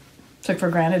of took for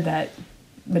granted that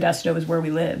Modesto is where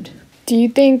we lived. Do you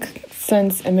think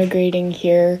since immigrating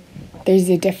here, there's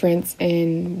a difference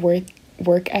in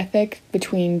work ethic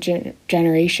between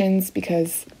generations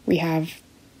because we have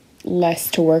less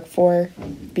to work for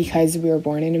because we were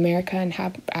born in America and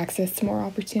have access to more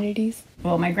opportunities?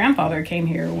 Well, my grandfather came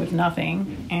here with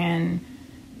nothing, and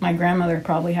my grandmother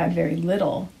probably had very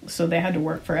little, so they had to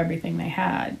work for everything they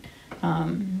had.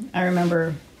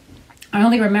 I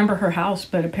only remember her house,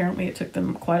 but apparently it took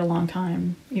them quite a long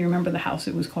time. You remember the house,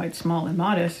 it was quite small and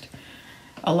modest,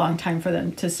 a long time for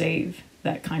them to save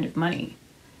that kind of money.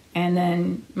 And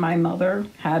then my mother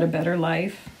had a better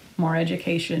life, more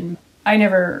education. I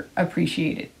never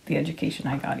appreciated the education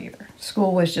I got either.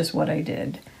 School was just what I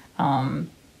did. And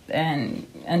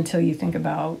until you think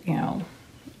about,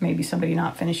 maybe somebody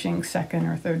not finishing second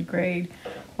or third grade,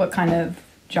 what kind of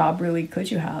job really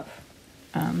could you have?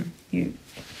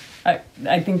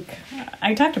 I think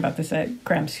I talked about this at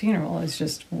Graham's funeral. It's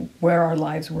just where our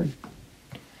lives were.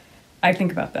 I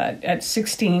think about that. At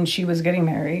 16, she was getting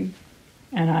married,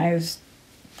 and I was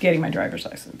getting my driver's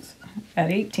license.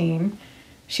 At 18,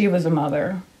 she was a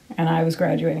mother, and I was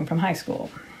graduating from high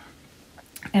school.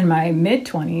 In my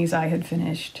mid-20s, I had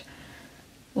finished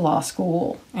law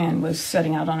school and was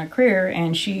setting out on a career,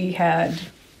 and she had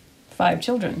 5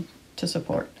 children to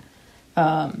support.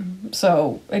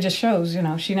 So it just shows,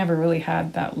 she never really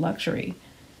had that luxury.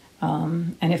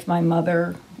 And if my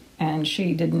mother and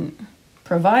she didn't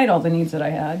provide all the needs that I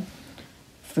had,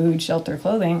 food, shelter,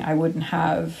 clothing, I wouldn't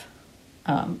have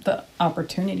the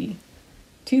opportunity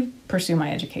to pursue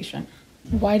my education.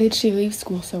 Why did she leave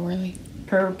school so early?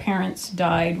 Her parents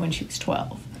died when she was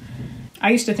 12.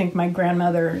 I used to think my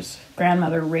grandmother's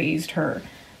grandmother raised her,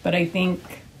 but I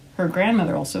think her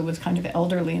grandmother also was kind of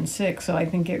elderly and sick, so I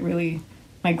think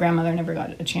my grandmother never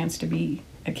got a chance to be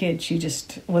a kid. She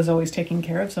just was always taking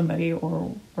care of somebody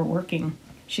or working.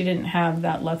 She didn't have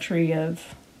that luxury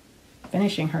of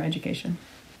finishing her education.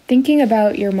 Thinking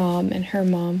about your mom and her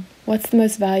mom, what's the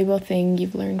most valuable thing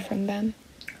you've learned from them?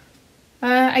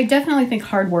 I definitely think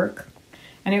hard work.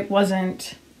 And it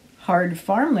wasn't hard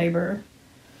farm labor,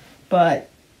 but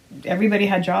everybody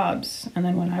had jobs. And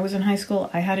then when I was in high school,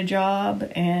 I had a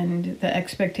job, and the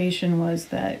expectation was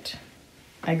that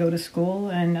I go to school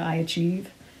and I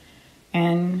achieve,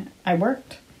 and I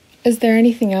worked. Is there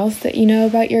anything else that you know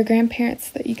about your grandparents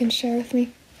that you can share with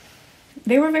me?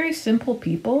 They were very simple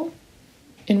people.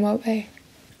 In what way?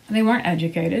 They weren't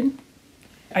educated.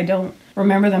 I don't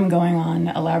remember them going on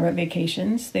elaborate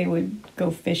vacations. They would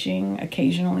go fishing.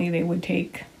 Occasionally, they would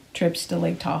take trips to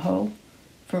Lake Tahoe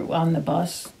on the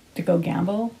bus to go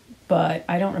gamble. But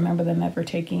I don't remember them ever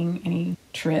taking any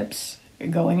trips,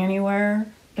 going anywhere.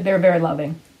 But they were very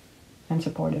loving and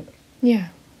supportive. Yeah,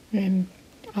 and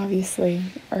obviously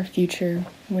our future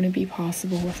wouldn't be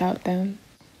possible without them.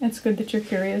 It's good that you're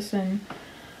curious, and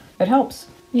it helps.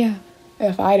 Yeah.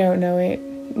 If I don't know it,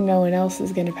 no one else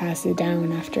is going to pass it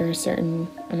down after a certain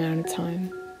amount of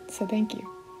time. So thank you.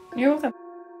 You're welcome.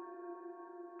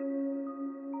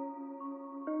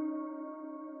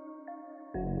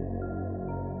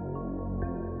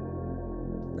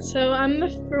 So I'm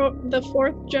the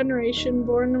 4th generation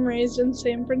born and raised in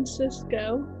San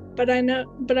Francisco, but I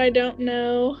don't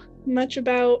know much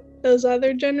about those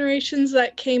other generations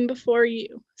that came before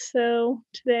you. So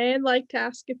today I'd like to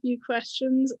ask a few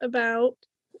questions about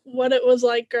what it was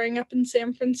like growing up in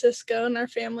San Francisco and our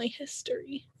family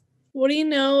history. What do you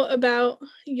know about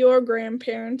your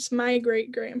grandparents, my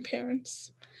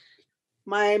great-grandparents?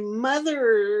 My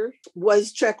mother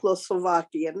was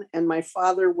Czechoslovakian and my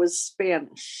father was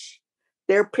Spanish.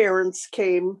 Their parents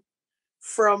came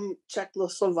from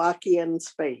Czechoslovakia and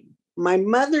Spain. My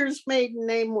mother's maiden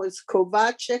name was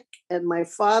Kovacic and my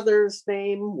father's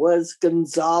name was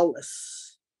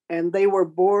Gonzalez. And they were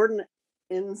born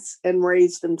and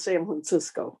raised in San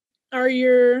Francisco. Are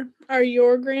your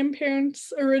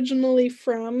grandparents originally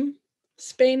from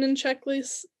Spain and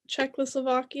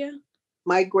Czechoslovakia?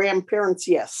 My grandparents,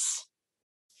 yes.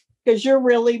 Because you're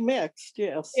really mixed,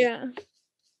 yes. Yeah.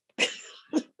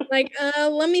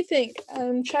 Let me think.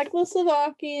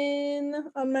 Czechoslovakian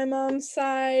on my mom's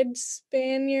side,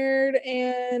 Spaniard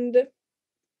and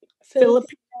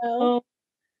Filipino.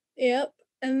 Yep.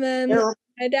 And then on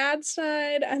my dad's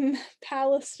side, I'm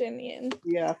Palestinian.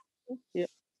 Yeah. Yeah.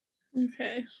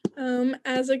 Okay.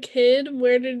 As a kid,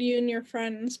 where did you and your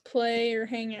friends play or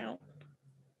hang out?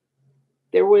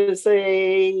 There was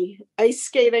a ice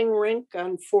skating rink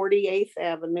on 48th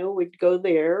Avenue. We'd go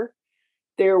there.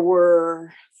 There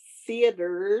were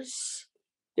theaters.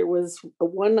 There was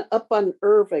one up on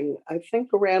Irving, I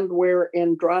think around where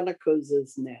Andronico's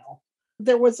is now.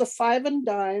 There was a Five and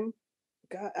Dime.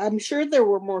 God, I'm sure there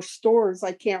were more stores.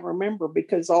 I can't remember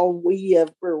because all we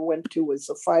ever went to was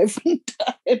a Five and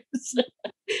Dimes.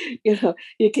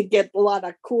 You could get a lot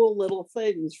of cool little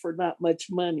things for not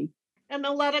much money. And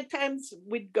a lot of times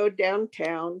we'd go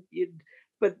downtown.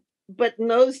 But in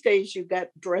those days you got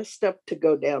dressed up to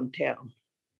go downtown.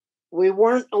 We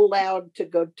weren't allowed to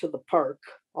go to the park,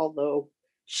 although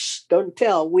don't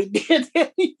tell, we did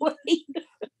anyway.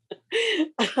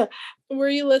 Were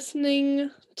you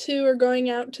listening to or going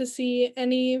out to see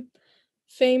any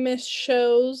famous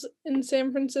shows in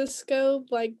San Francisco,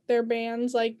 like their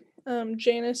bands, like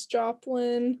Janis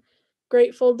Joplin,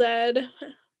 Grateful Dead?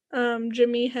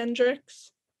 Jimi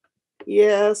Hendrix?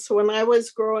 Yes, when I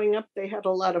was growing up, they had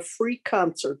a lot of free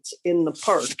concerts in the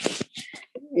park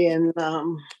in, I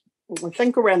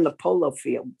think around the polo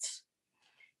fields.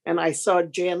 And I saw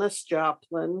Janis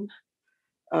Joplin.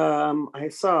 I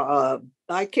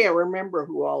can't remember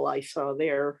who all I saw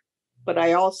there, but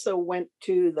I also went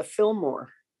to the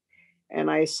Fillmore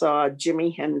and I saw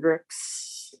Jimi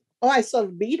Hendrix. Oh, I saw the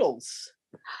Beatles.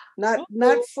 Not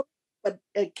but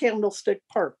at Candlestick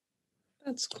Park.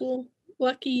 That's cool.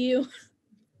 Lucky you.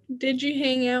 Did you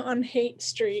hang out on Haight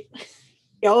Street?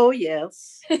 Oh,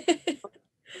 yes.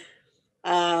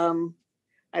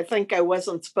 I think I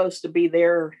wasn't supposed to be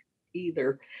there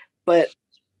either, but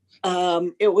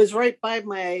it was right by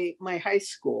my high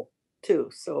school too,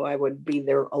 so I would be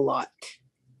there a lot.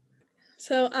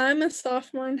 So I'm a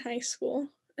sophomore in high school,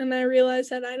 and I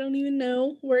realized that I don't even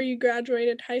know where you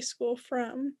graduated high school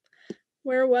from.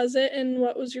 Where was it, and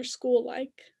what was your school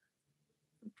like?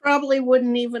 Probably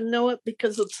wouldn't even know it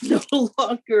because it's no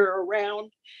longer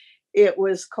around. It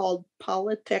was called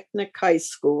Polytechnic High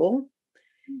School.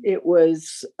 It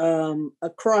was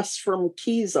across from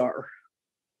Kezar.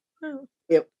 Oh.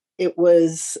 It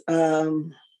was a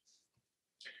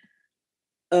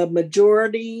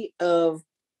majority of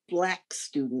Black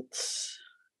students.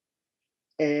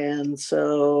 And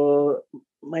so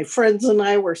my friends and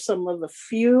I were some of the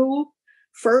few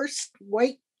first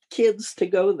white kids to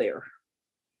go there.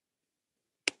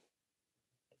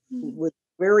 It was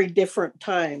a very different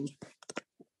time,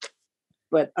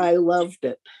 but I loved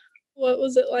it. What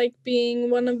was it like being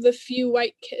one of the few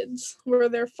white kids? Were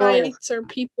there fights or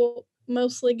people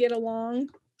mostly get along?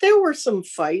 There were some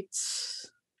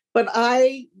fights, but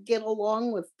I get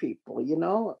along with people,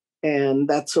 and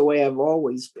that's the way I've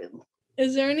always been.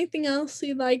 Is there anything else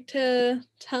you'd like to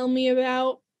tell me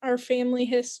about our family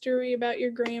history, about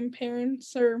your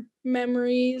grandparents or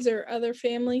memories or other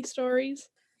family stories?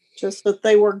 Just that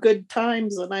they were good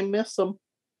times and I miss them.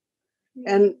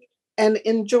 And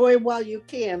enjoy while you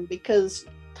can because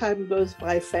time goes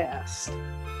by fast.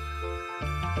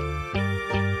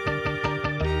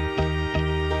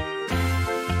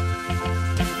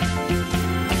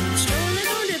 Strolling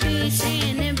on the beach,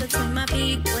 laying in between my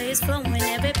feet, waves flowing,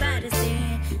 everybody's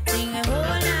singing, singing, oh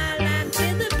la la,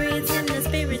 feel the breeze and the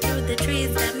spirit through the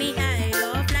trees, got me high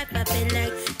off life. I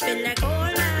feel like, oh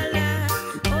la la,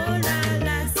 oh la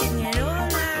la, sing it, oh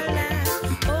la la,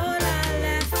 oh la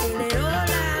la, feel it, oh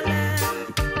la la,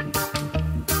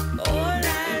 oh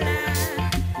la la,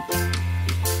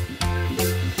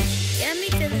 got me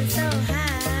feeling so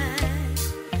high,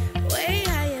 way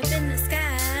high up in the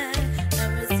sky.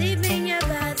 I'm receiving your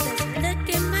vibes as you look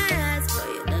in my eyes, boy,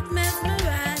 you look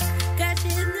mesmerized, got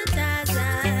you hypnotized,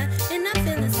 and I'm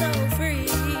feeling so free.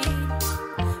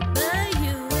 But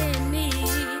you and me,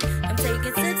 I'm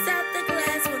taking sips out the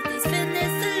glass, want these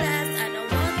feelings to last. I don't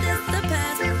want this to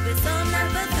pass, move it so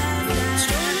never fast.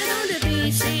 Strolling on the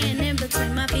beach, laying in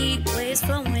between my feet, waves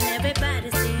flowing,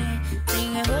 everybody's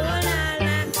singing, oh la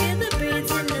la, feel the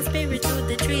breeze and the spirit through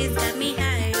the trees, got me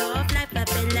high off life. I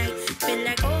feel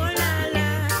like, oh la la,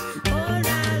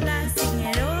 sing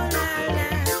it, oh la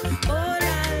la,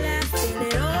 feel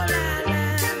it, oh la la,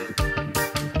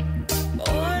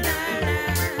 oh la la.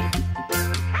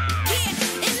 Yeah,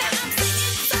 and now I'm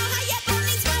sitting so high up on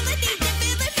these melodies, you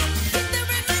feeling me? With the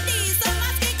remedies on my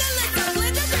skin, colors of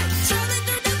glitter drip, strolling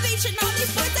through the beach and all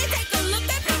these boys, they take a look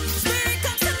at me. Spirit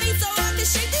comes to me so I can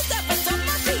shake these devils off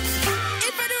my feet.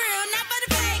 It's for the real, not for the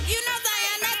fake. You know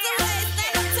Zion, that's the way.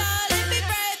 Stand up tall and be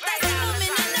brave. That's the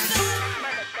moment in the veil.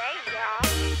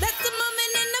 That's the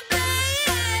moment in the veil.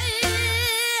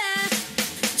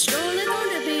 Strolling on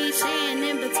the beach, laying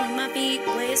in between my feet,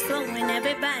 waves flowing,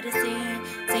 everybody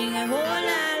singing, oh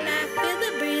la la, feel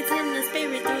the breeze and the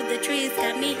spirit through the trees,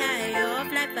 got me high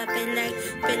off life. I feel like,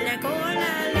 oh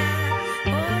la la,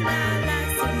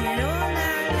 sing it, oh la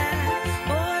la,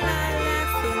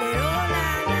 feel it, oh la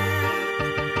la,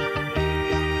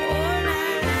 oh la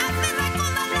la. I feel like oh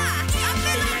la la, I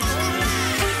feel like oh la la.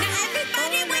 Now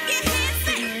everybody with your hands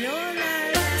sing it, oh la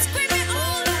la, screaming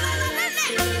oh la la la la,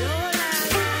 oh la la,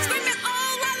 screaming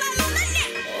oh la la la la,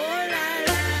 oh la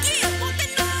la. Yeah,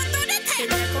 walking all through the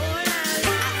table, oh la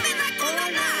la. I feel like oh la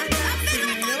la, I feel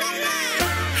like oh la la,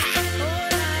 oh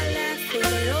la la,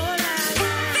 feel it, oh la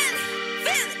la,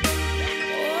 feel it,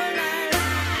 oh la la.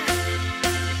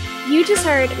 You just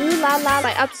heard Ooh La La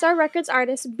by Upstar Records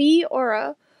artist B.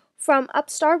 Ora from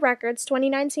Upstar Records'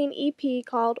 2019 EP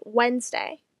called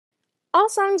Wednesday. All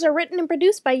songs are written and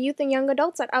produced by youth and young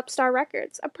adults at Upstar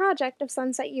Records, a project of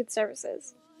Sunset Youth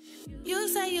Services. You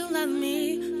say you love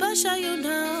me, but sure you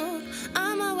don't.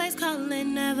 I'm always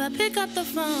calling, never pick up the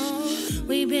phone.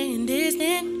 We been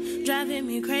distant, driving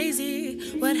me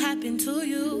crazy. What happened to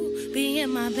you, being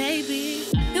my baby?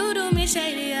 You do me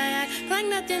shady, I act like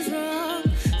nothing's wrong.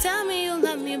 Tell me you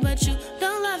love me, but you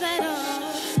don't love at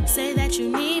all. Say that you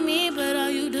need me, but all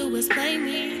you do is play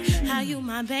me. How you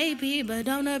my baby, but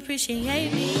don't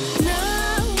appreciate me.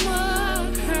 No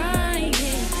more crying,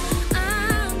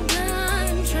 I'm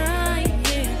done trying.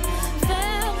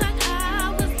 Felt like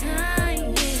I was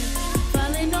dying.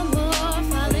 Falling no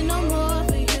more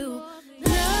for you.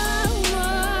 No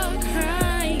more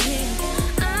crying,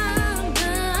 I'm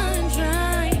done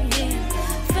trying.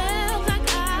 Felt like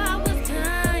I was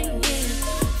dying.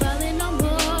 Falling no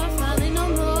more for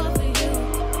you.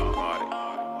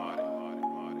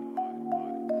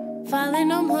 Falling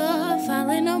no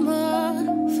more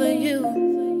for you.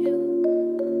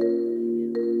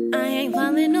 I ain't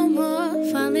falling no more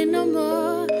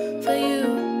for you.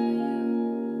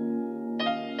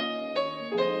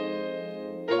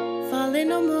 Falling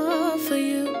no more for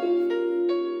you.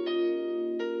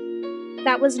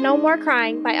 That was No More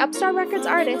Crying by Upstar Records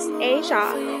artist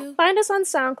Aisha. Find us on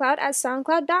SoundCloud at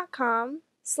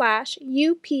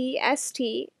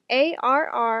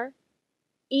soundcloud.com/UPSTARRECORDS.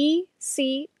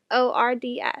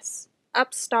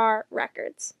 Upstar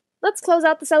Records. Let's close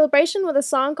out the celebration with a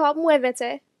song called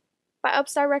Muévete by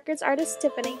Upstar Records artist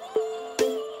Tiffany.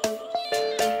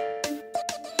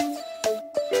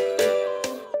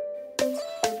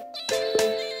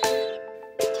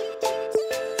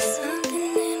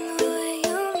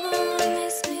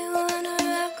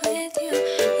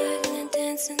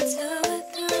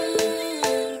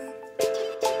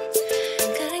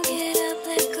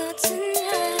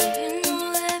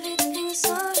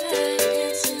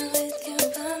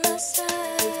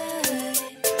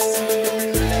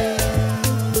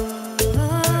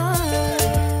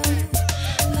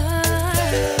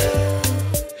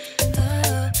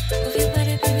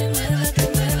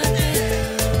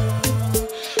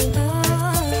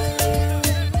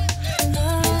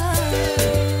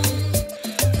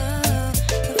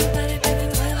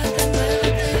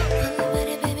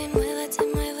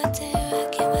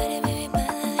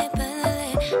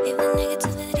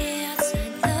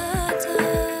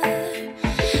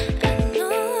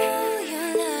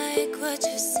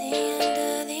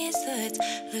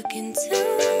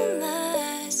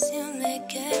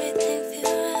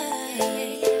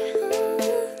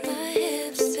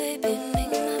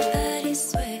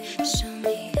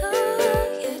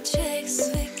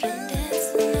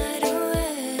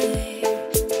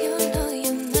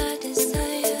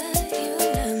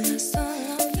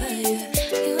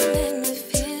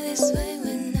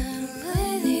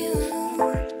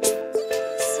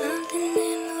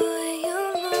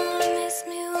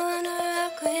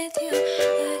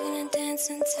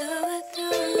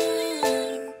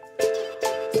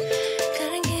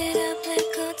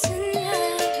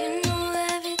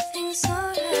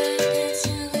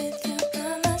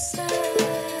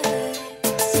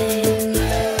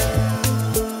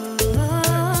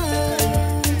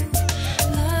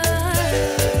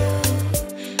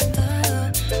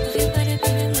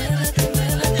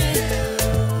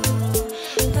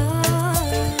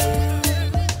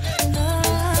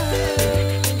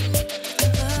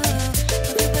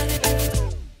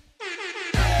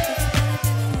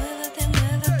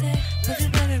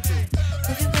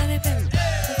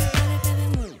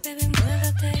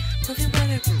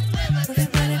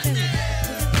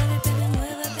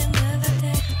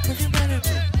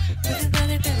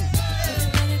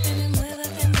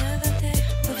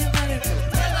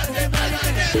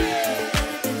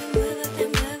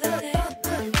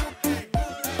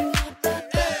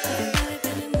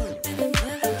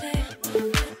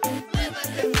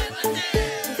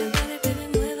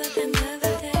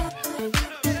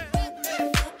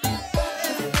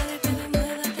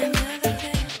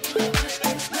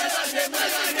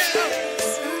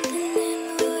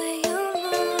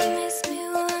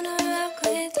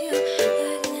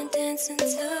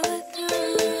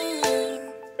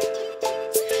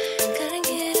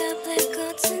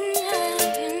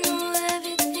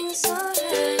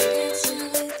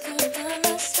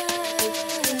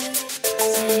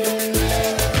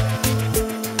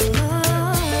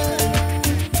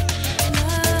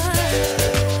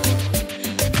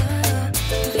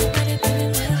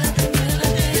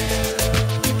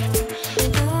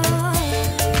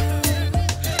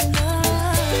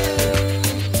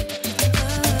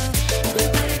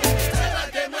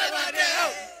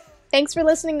 Thanks for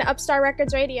listening to Upstar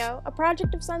Records Radio, a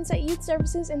project of Sunset Youth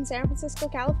Services in San Francisco,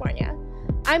 California.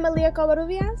 I'm Aleja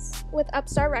with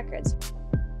Upstar Records.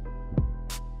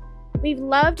 We've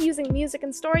loved using music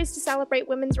and stories to celebrate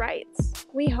women's rights.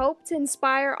 We hope to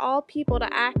inspire all people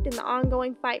to act in the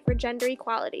ongoing fight for gender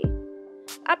equality.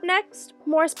 Up next,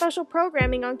 more special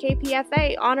programming on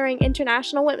KPFA honoring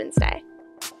International Women's Day.